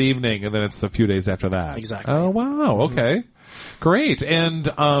reception's that evening, and then it's a few days after that. Exactly. Oh, wow. Okay. Mm-hmm. Great. And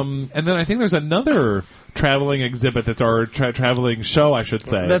then I think there's another traveling exhibit traveling show, I should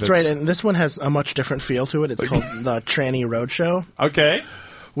say. That's right. And this one has a much different feel to it. It's called the Tranny Roadshow. Okay.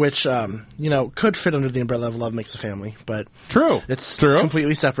 Which, could fit under the umbrella of Love Makes a Family, but it's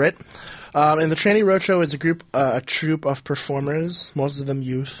completely separate. And the Tranny Roadshow is a troupe of performers, most of them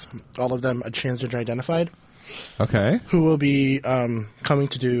youth, all of them transgender identified. Okay. Who will be coming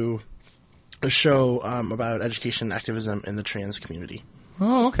to do a show about education and activism in the trans community.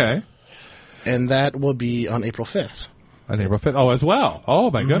 Oh, okay. And that will be on April 5th. On April 5th? Oh, as well.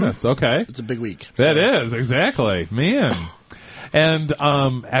 Oh, my goodness. Okay. It's a big week. That is, exactly. Man. And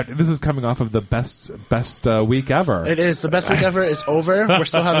this is coming off of the best week ever. It is. The best week ever is over. We're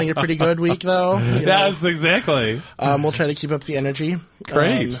still having a pretty good week, though. Yes, exactly. We'll try to keep up the energy.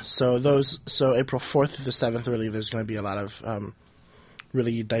 Great. So April 4th through the 7th, really, there's going to be a lot of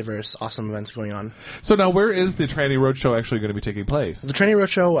really diverse, awesome events going on. So now, where is the Tranny Roadshow actually going to be taking place? The Tranny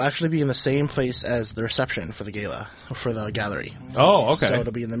Roadshow will actually be in the same place as the reception for the gala, for the gallery. Oh, okay. So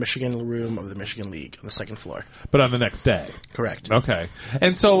it'll be in the Michigan room of the Michigan League on the second floor. But on the next day. Correct. Okay.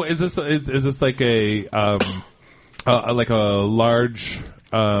 And so is this like a large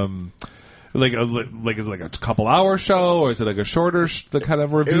is it like a couple hour show, or is it like a shorter kind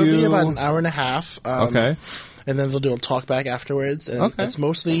of review? It'll be about an hour and a half. Okay. And then they'll do a talk back afterwards. And it's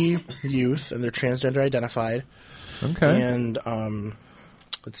mostly youth, and they're transgender identified. Okay. And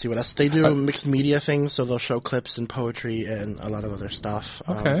let's see what else. They do mixed media things, so they'll show clips and poetry and a lot of other stuff.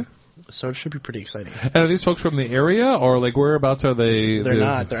 Okay. So it should be pretty exciting. And are these folks from the area, or like whereabouts are they? They're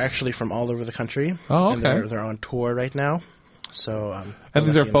not. They're actually from all over the country. Oh, okay. And they're on tour right now. So. And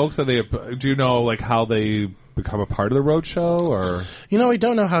these are folks that do you know like how they become a part of the roadshow, or? I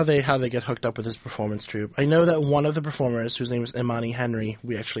don't know how they get hooked up with this performance troupe. I know that one of the performers, whose name was Imani Henry,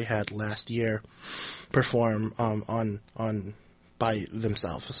 we actually had last year perform on by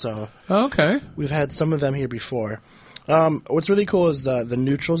themselves. So. Okay. We've had some of them here before. What's really cool is the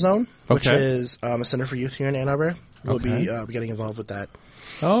Neutral Zone, which is a center for youth here in Ann Arbor. We'll be getting involved with that.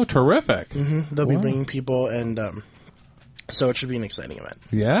 Oh, terrific. Mm-hmm. They'll be bringing people and So it should be an exciting event.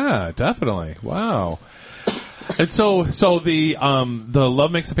 Yeah, definitely. Wow. And so the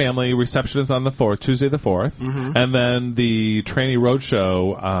Love Makes a Family reception is on the 4th, Tuesday the 4th, and then the Tranny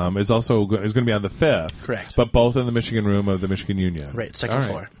Roadshow is going to be on the 5th. Correct. But both in the Michigan Room of the Michigan Union. Right, second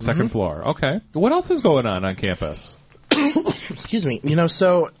floor. Second floor. Okay. What else is going on campus? Excuse me.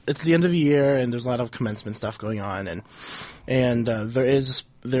 So it's the end of the year, and there's a lot of commencement stuff going on, and there is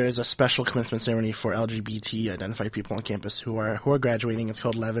a special commencement ceremony for LGBT identified people on campus who are graduating. It's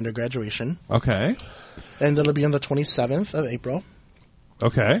called Lavender Graduation. Okay. And it'll be on the 27th of April.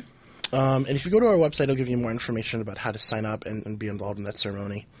 Okay. And if you go to our website, it'll give you more information about how to sign up and be involved in that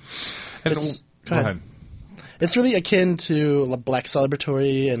ceremony. And go ahead. It's really akin to La Black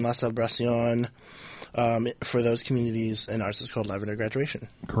Celebratory and La Celebración. For those communities, and ours is called Lavender Graduation.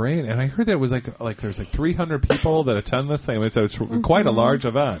 Great, and I heard that it was like there's 300 people that attend this thing, so it's quite a large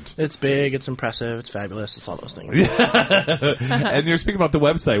event. It's big, it's impressive, it's fabulous, it's all those things. And you're speaking about the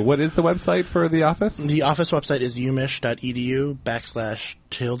website. What is the website for the office? The office website is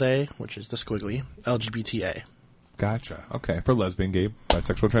umich.edu/tilde, which is the squiggly, LGBTA. Gotcha. Okay, for lesbian, gay,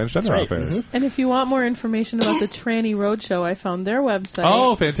 bisexual, transgender right. affairs. And if you want more information about the Tranny Roadshow, I found their website.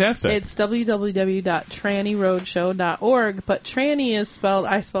 Oh, fantastic. It's www.trannyroadshow.org, but Tranny is spelled,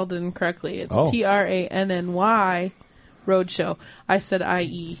 I spelled it incorrectly. It's Tranny Roadshow. I said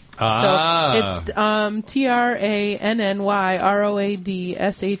IE. So it's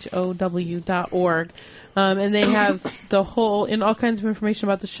TRANNYROADSHOW.org. And they have all kinds of information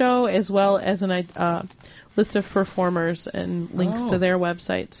about the show, as well as an list of performers and links to their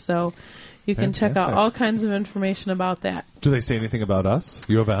websites. So you can check out all kinds of information about that. Do they say anything about us,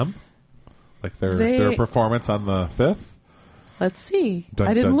 U of M? Like their performance on the 5th? Let's see.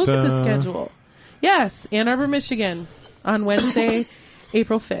 I didn't look at the schedule. Yes, Ann Arbor, Michigan, on Wednesday,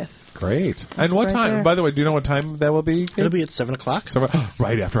 April 5th. Great. And what time? There. By the way, do you know what time that will be? It'll be at 7 o'clock.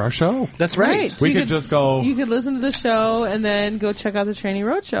 Right after our show. That's right. So we could just go. You could listen to the show and then go check out the Tranny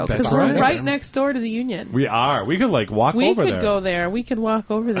Roadshow. Because we're right next door to the Union. We are. We could walk over there. We could go there. We could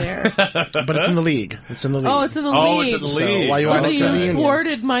walk over there. But it's in the league. It's in the league. Oh, it's in the league. It's in the league. So while you are you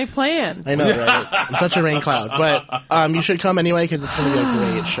thwarted my plan. I know, right? I'm such a rain cloud. But you should come anyway because it's going to be a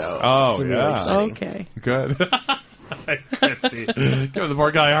great show. Oh, yeah. Really okay. Good. Christy. Giving the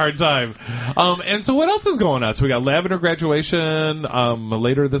poor guy a hard time. And so what else is going on? So we got Lavender Graduation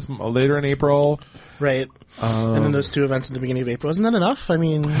later in April. Right. And then those 2 events at the beginning of April. Isn't that enough? I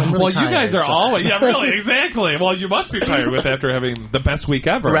mean, I'm really tired, you guys are always... Yeah, really, exactly. Well, you must be tired after having the best week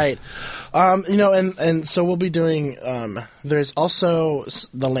ever. Right. And so we'll be doing... there's also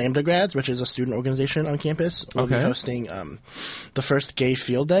the Lambda Grads, which is a student organization on campus. We'll be hosting the first Gay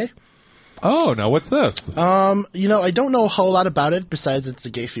Field Day. Oh, now what's this? I don't know a whole lot about it besides it's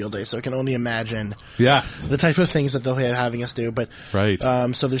the Gay Field Day, so I can only imagine the type of things that they'll be having us do. But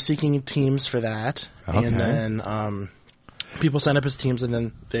so they're seeking teams for that, and then people sign up as teams, and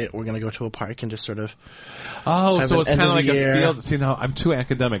then we're going to go to a park and just sort of. Oh, so it's kind of like a field. See, now I'm too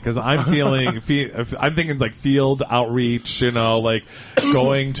academic because I'm I'm thinking like field outreach. Like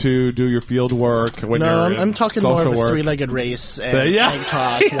going to do your field work when you're. I'm talking more of a three-legged race and egg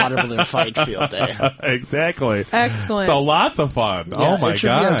toss, water balloon fight field day. Exactly. Excellent. So lots of fun. Yeah, oh my gosh. It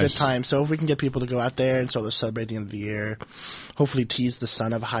should be a good time. So if we can get people to go out there and sort of celebrate the end of the year, hopefully tease the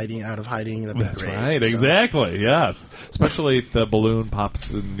sun out of hiding. That'd be great. That's right. Exactly. Yes. Especially if the balloon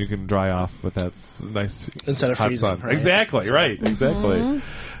pops and you can dry off with that nice instead of hot freezing. Sun. Right? Exactly. Right. Exactly.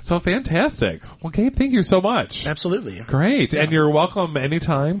 So fantastic. Well, Gabe, thank you so much. Absolutely. Great. Yeah. And you're welcome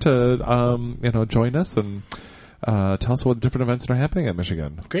anytime to join us and tell us what different events that are happening at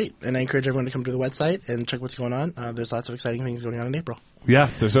Michigan. Great. And I encourage everyone to come to the website and check what's going on. There's lots of exciting things going on in April.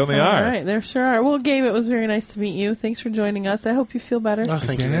 Yes, there certainly are. All right, there sure are. Well, Gabe, it was very nice to meet you. Thanks for joining us. I hope you feel better. Oh,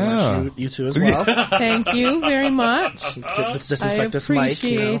 thank you very much. You too as well. Thank you very much. Let's disinfect this mic. I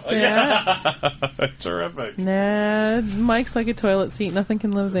appreciate that. Yeah. Terrific. Nah, Mike's like a toilet seat. Nothing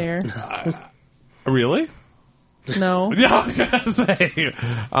can live there. Really? No. Yeah, I was gonna say.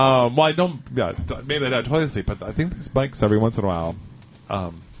 Well, I don't. Yeah, maybe not toilet seat, but I think these bikes every once in a while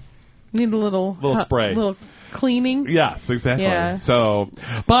need a little spray, little cleaning. Yes, exactly. Yeah. So,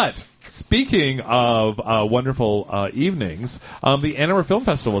 but speaking of wonderful evenings, the Ann Arbor Film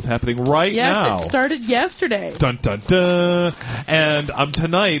Festival is happening now. Yes, it started yesterday. Dun dun dun! And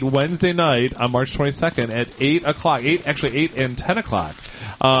Tonight, Wednesday night, on March 22nd at 8 o'clock. 8 and 10 o'clock.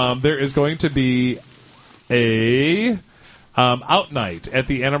 There is going to be a out night at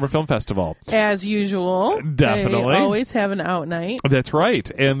the Ann Arbor Film Festival. As usual. Definitely. They always have an out night. That's right.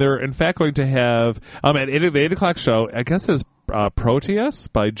 And they're, in fact, going to have, at the 8 o'clock show, I guess is Proteus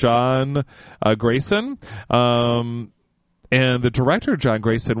by John Grayson. And the director, John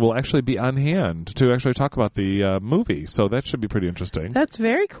Grayson, will actually be on hand to actually talk about the movie. So that should be pretty interesting. That's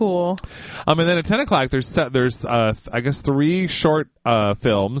very cool. And then at 10 o'clock, there's I guess 3 short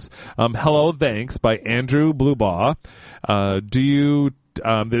films. Hello, Thanks by Andrew Blubaugh. The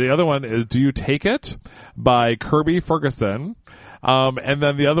other one is Do You Take It by Kirby Ferguson. And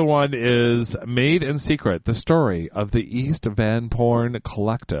then the other one is Made in Secret, the story of the East Van Porn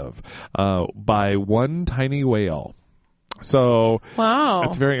Collective by One Tiny Whale. So wow,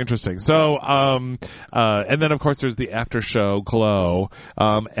 it's very interesting. So and then of course there's the after show glow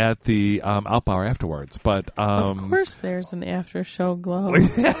at the Altbauer afterwards. But of course there's an after show glow.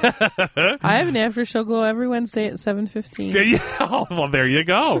 I have an after show glow every Wednesday at 7:15. Yeah, well there you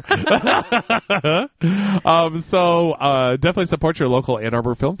go. So definitely support your local Ann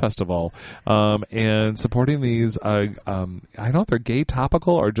Arbor Film Festival and supporting these. I don't know if they're gay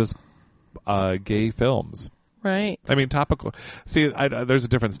topical or just gay films. Right. I mean, topical. See, there's a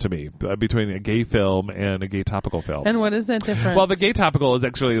difference to me between a gay film and a gay topical film. And what is that difference? Well, the gay topical is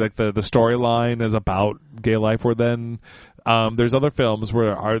actually like the storyline is about gay life, where then there's other films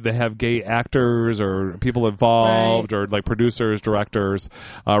where they have gay actors or people involved, or like producers, directors,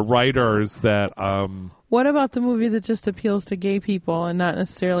 writers that. What about the movie that just appeals to gay people and not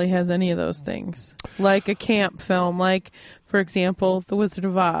necessarily has any of those things? Like a camp film, like, for example, The Wizard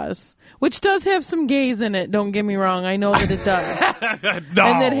of Oz, which does have some gays in it, don't get me wrong. I know that it does. No,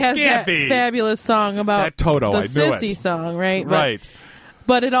 and it has can't that be. Fabulous song about that Toto, the I knew sissy it. song, right? Right.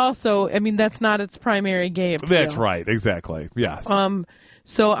 But it also, I mean, that's not its primary gay appeal. That's right, exactly, yes.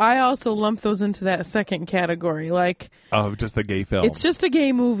 So I also lump those into that second category, like... Of just the gay film. It's just a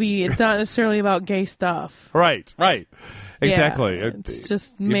gay movie. It's not necessarily about gay stuff. Right. Exactly. Yeah, it's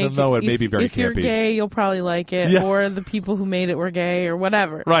just even though it may be very if you're campy. gay, you'll probably like it, or the people who made it were gay, or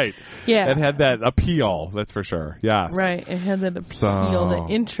whatever. Right. Yeah. It had that appeal, that's for sure. Yes. Right. It had that appeal,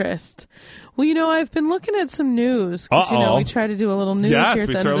 the interest. Well, you know, I've been looking at some news. 'Cause, you know, we try to do a little news here at the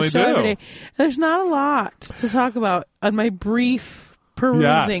end of the show every day. There's not a lot to talk about on my brief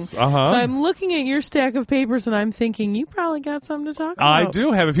perusing. Yes, So I'm looking at your stack of papers and I'm thinking, you probably got something to talk about. I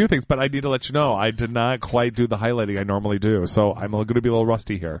do have a few things, but I need to let you know I did not quite do the highlighting I normally do, so I'm going to be a little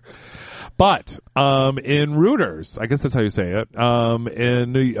rusty here. But in Reuters, I guess that's how you say it,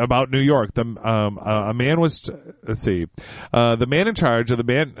 about New York, a man was, the man in charge of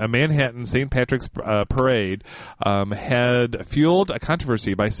the Manhattan St. Patrick's Parade had fueled a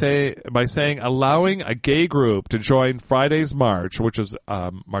controversy by saying allowing a gay group to join Friday's march, which is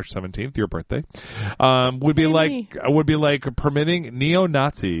March 17th, your birthday, would be like permitting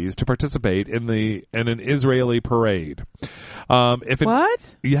neo-Nazis to participate in an Israeli parade. What?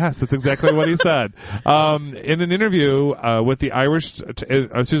 Yes, that's exactly what he said. In an interview with the Irish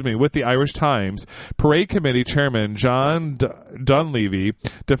Times, Parade Committee Chairman John Dunleavy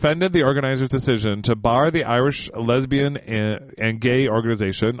defended the organizers' decision to bar the Irish Lesbian and Gay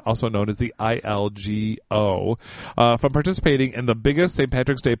Organization, also known as the ILGO, from participating in the biggest St.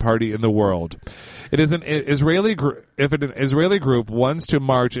 Patrick's Day party in the world. It is an Israeli if an Israeli group wants to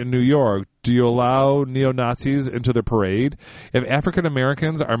march in New York, do you allow neo-Nazis into the parade? If African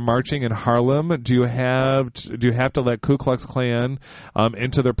Americans are marching in Harlem, do you have to let Ku Klux Klan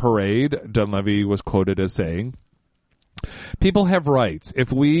into the parade? Dunleavy was quoted as saying, "People have rights.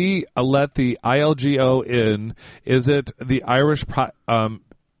 If we let the ILGO in, is it the Irish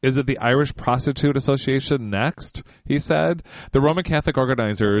Prostitute Association next?" He said. The Roman Catholic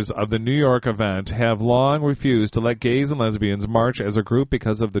organizers of the New York event have long refused to let gays and lesbians march as a group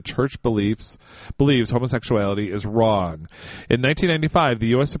because of the church believes homosexuality is wrong. In 1995, the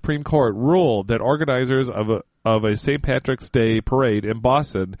U.S. Supreme Court ruled that organizers of a St. Patrick's Day parade in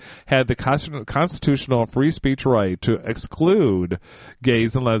Boston had the constitutional free speech right to exclude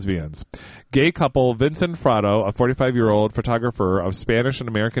gays and lesbians. Gay couple Vincent Frado, a 45-year-old photographer of Spanish and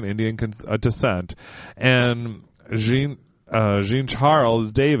American Indian descent, and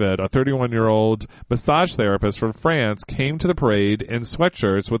Jean-Charles David, a 31-year-old massage therapist from France, came to the parade in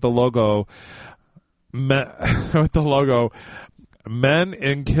sweatshirts with the logo Men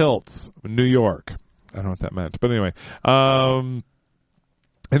in Kilts, New York. I don't know what that meant, but anyway.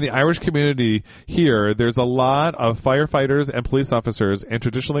 In the Irish community here, there's a lot of firefighters and police officers, and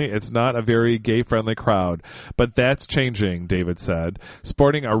traditionally it's not a very gay-friendly crowd. But that's changing, David said,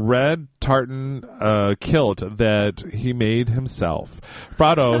 sporting a red tartan kilt that he made himself.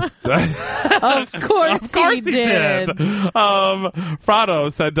 Frado Of course he did.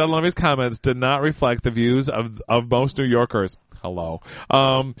 Frado said Dunleavy's comments did not reflect the views of most New Yorkers. Hello.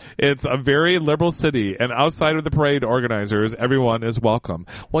 It's a very liberal city, and outside of the parade organizers, everyone is welcome.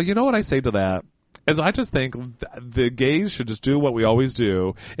 Well, you know what I say to that? is I just think the gays should just do what we always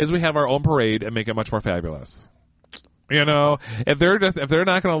do, is we have our own parade and make it much more fabulous. You know, if they're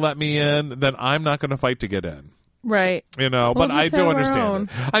not going to let me in, then I'm not going to fight to get in. Right. You know, but I do understand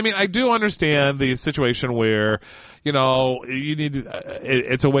it. I mean, I do understand the situation where, you know, you need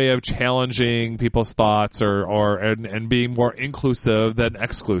it's a way of challenging people's thoughts and being more inclusive than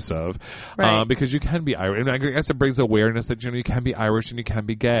exclusive. Right. Because you can be Irish. And I guess it brings awareness that, you know, you can be Irish and you can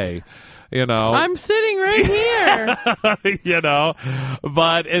be gay. You know, I'm sitting right here. You know,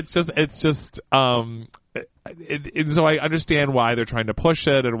 but it's just so I understand why they're trying to push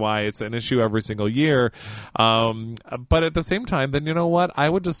it and why it's an issue every single year. But at the same time, then you know what? I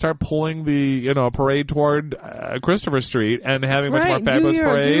would just start pulling the parade toward Christopher Street and having a much more fabulous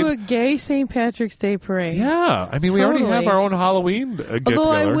parade. Do a gay St. Patrick's Day parade. Yeah, I mean, we already have our own Halloween get together.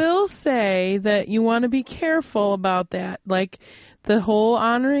 Although I will say that you want to be careful about that. Like, the whole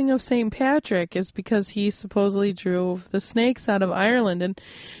honoring of St. Patrick is because he supposedly drove the snakes out of Ireland. And,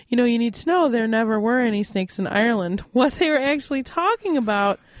 you know, you need to know there never were any snakes in Ireland. What they were actually talking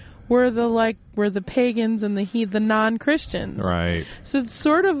about were the pagans and the non-Christians. Right. So it's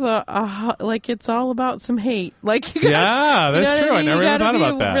sort of it's all about some hate. Like, you gotta, that's true. I never even thought about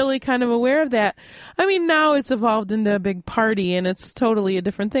that. You gotta be really kind of aware of that. I mean, now it's evolved into a big party, and it's totally a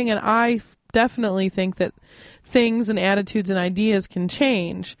different thing. And I definitely think that things and attitudes and ideas can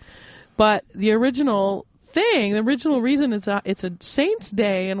change, but the original reason it's a Saints'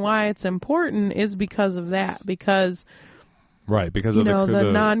 Day and why it's important is because of that. Because of the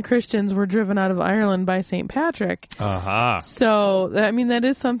non-Christians were driven out of Ireland by St. Patrick. So I mean, that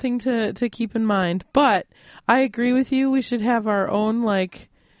is something to keep in mind. But I agree with you. We should have our own But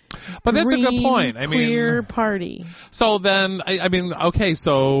that's a good point. I mean, queer party. So then, I mean, okay,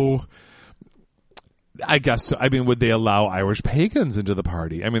 so. I guess, would they allow Irish pagans into the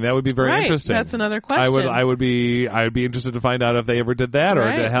party? I mean, that would be very interesting. That's another question. I would be interested to find out if they ever did that, or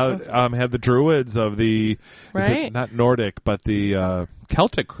to have the Druids of the, is it not Nordic, but the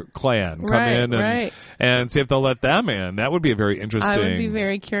Celtic clan come in and see if they'll let them in. That would be a very interesting. I would be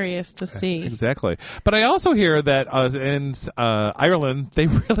very curious to see. Exactly. But I also hear that in Ireland, they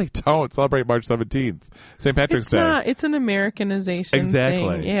really don't celebrate March 17th, St. Patrick's Day. It's an Americanization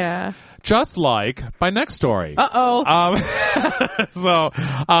thing. Yeah. Just like my next story. Certainly.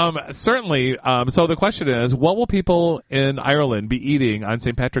 So the question is, what will people in Ireland be eating on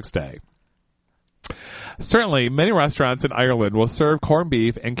St. Patrick's Day? Certainly, many restaurants in Ireland will serve corned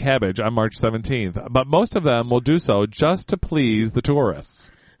beef and cabbage on March 17th, but most of them will do so just to please the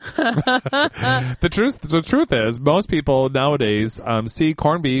tourists. The truth is, most people nowadays see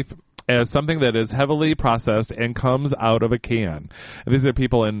corned beef as something that is heavily processed and comes out of a can. These are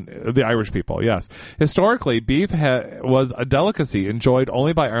the Irish people, yes. Historically, beef was a delicacy enjoyed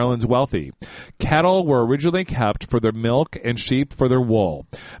only by Ireland's wealthy. Cattle were originally kept for their milk and sheep for their wool.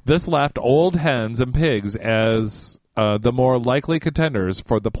 This left old hens and pigs as the more likely contenders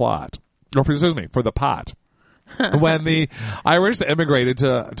for the pot. When the Irish immigrated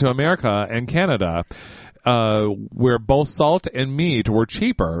to America and Canada, where both salt and meat were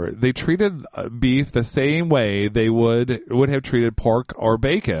cheaper, they treated beef the same way they would have treated pork or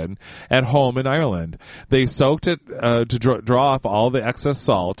bacon at home in Ireland. They soaked it to draw off all the excess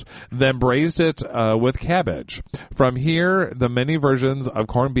salt, then braised it with cabbage. From here, the many versions of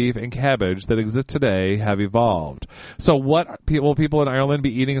corned beef and cabbage that exist today have evolved. So what will people in Ireland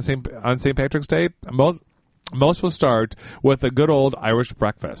be eating on St. Patrick's Day? Most will start with a good old Irish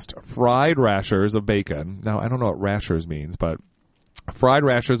breakfast. Fried rashers of bacon. Now, I don't know what rashers means, but fried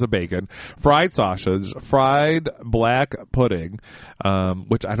rashers of bacon, fried sausage, fried black pudding,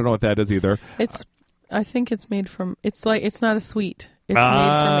 which I don't know what that is either. I think it's made from, it's not a sweet. It's made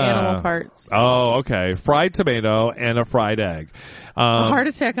from animal parts. Oh, okay. Fried tomato and a fried egg. A heart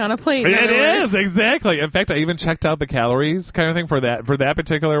attack on a plate. It is, exactly. In fact, I even checked out the calories kind of thing for that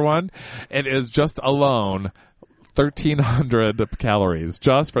particular one. It is just alone 1,300 calories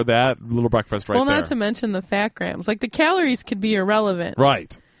just for that little breakfast right there. Well, not to mention the fat grams. Like, the calories could be irrelevant.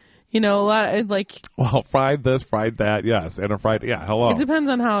 Right. You know, a lot well, fried this, fried that, yes, and a fried, hello. It depends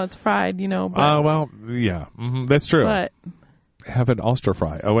on how it's fried, you know. But, that's true. But have an Ulster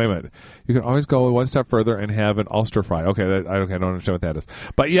fry. Oh, wait a minute. You can always go one step further and have an Ulster fry. Okay, I don't understand what that is.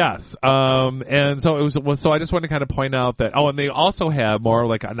 But yes, and so so I just wanted to kind of point out that. Oh, and they also have more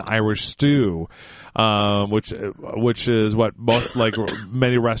like an Irish stew, which is what most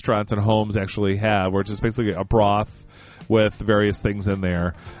many restaurants and homes actually have, which is basically a broth with various things in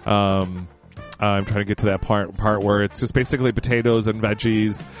there. I'm trying to get to that part where it's just basically potatoes and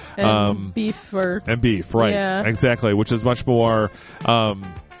veggies. And beef. And beef, right. Yeah. Exactly, which is much more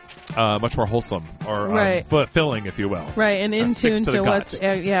much more wholesome or filling, if you will. Right, and in tune to what's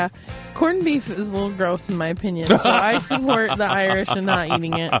corned beef is a little gross in my opinion, so I support the Irish in not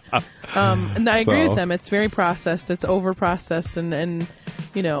eating it. And I agree with them. It's very processed. It's over processed, and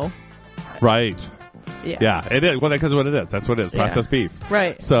you know. Right. Yeah, it is. Well, because what it is. That's what it is. Processed beef.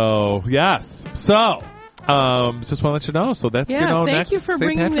 Right. So yes. So. Just want to let you know. So that's thank you for St.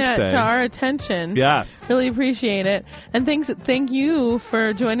 bringing Patrick's that Day. to our attention. Yes, really appreciate it, and thank you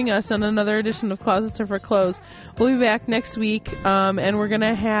for joining us on another edition of Closets Are for Clothes. We'll be back next week, and we're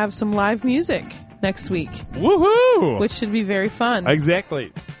gonna have some live music next week. Woohoo! Which should be very fun.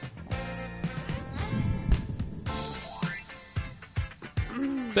 Exactly.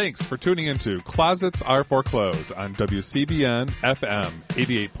 Thanks for tuning into Closets Are for Clothes on WCBN FM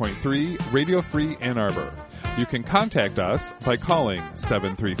 88.3 Radio Free Ann Arbor. You can contact us by calling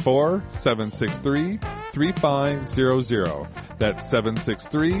 734-763-3500. That's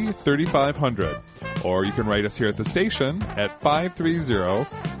 763-3500. Or you can write us here at the station at 530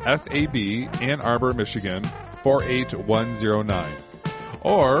 SAB Ann Arbor, Michigan 48109.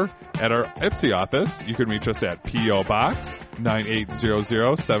 Or at our Ypsi office, you can reach us at P.O. Box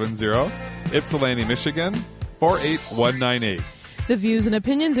 980070, Ypsilanti, Michigan 48198. The views and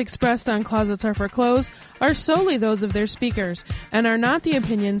opinions expressed on Closets Are for Clothes are solely those of their speakers and are not the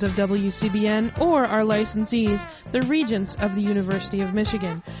opinions of WCBN or our licensees, the Regents of the University of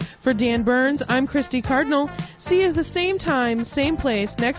Michigan. For Dan Burns, I'm Christy Cardinal. See you at the same time, same place next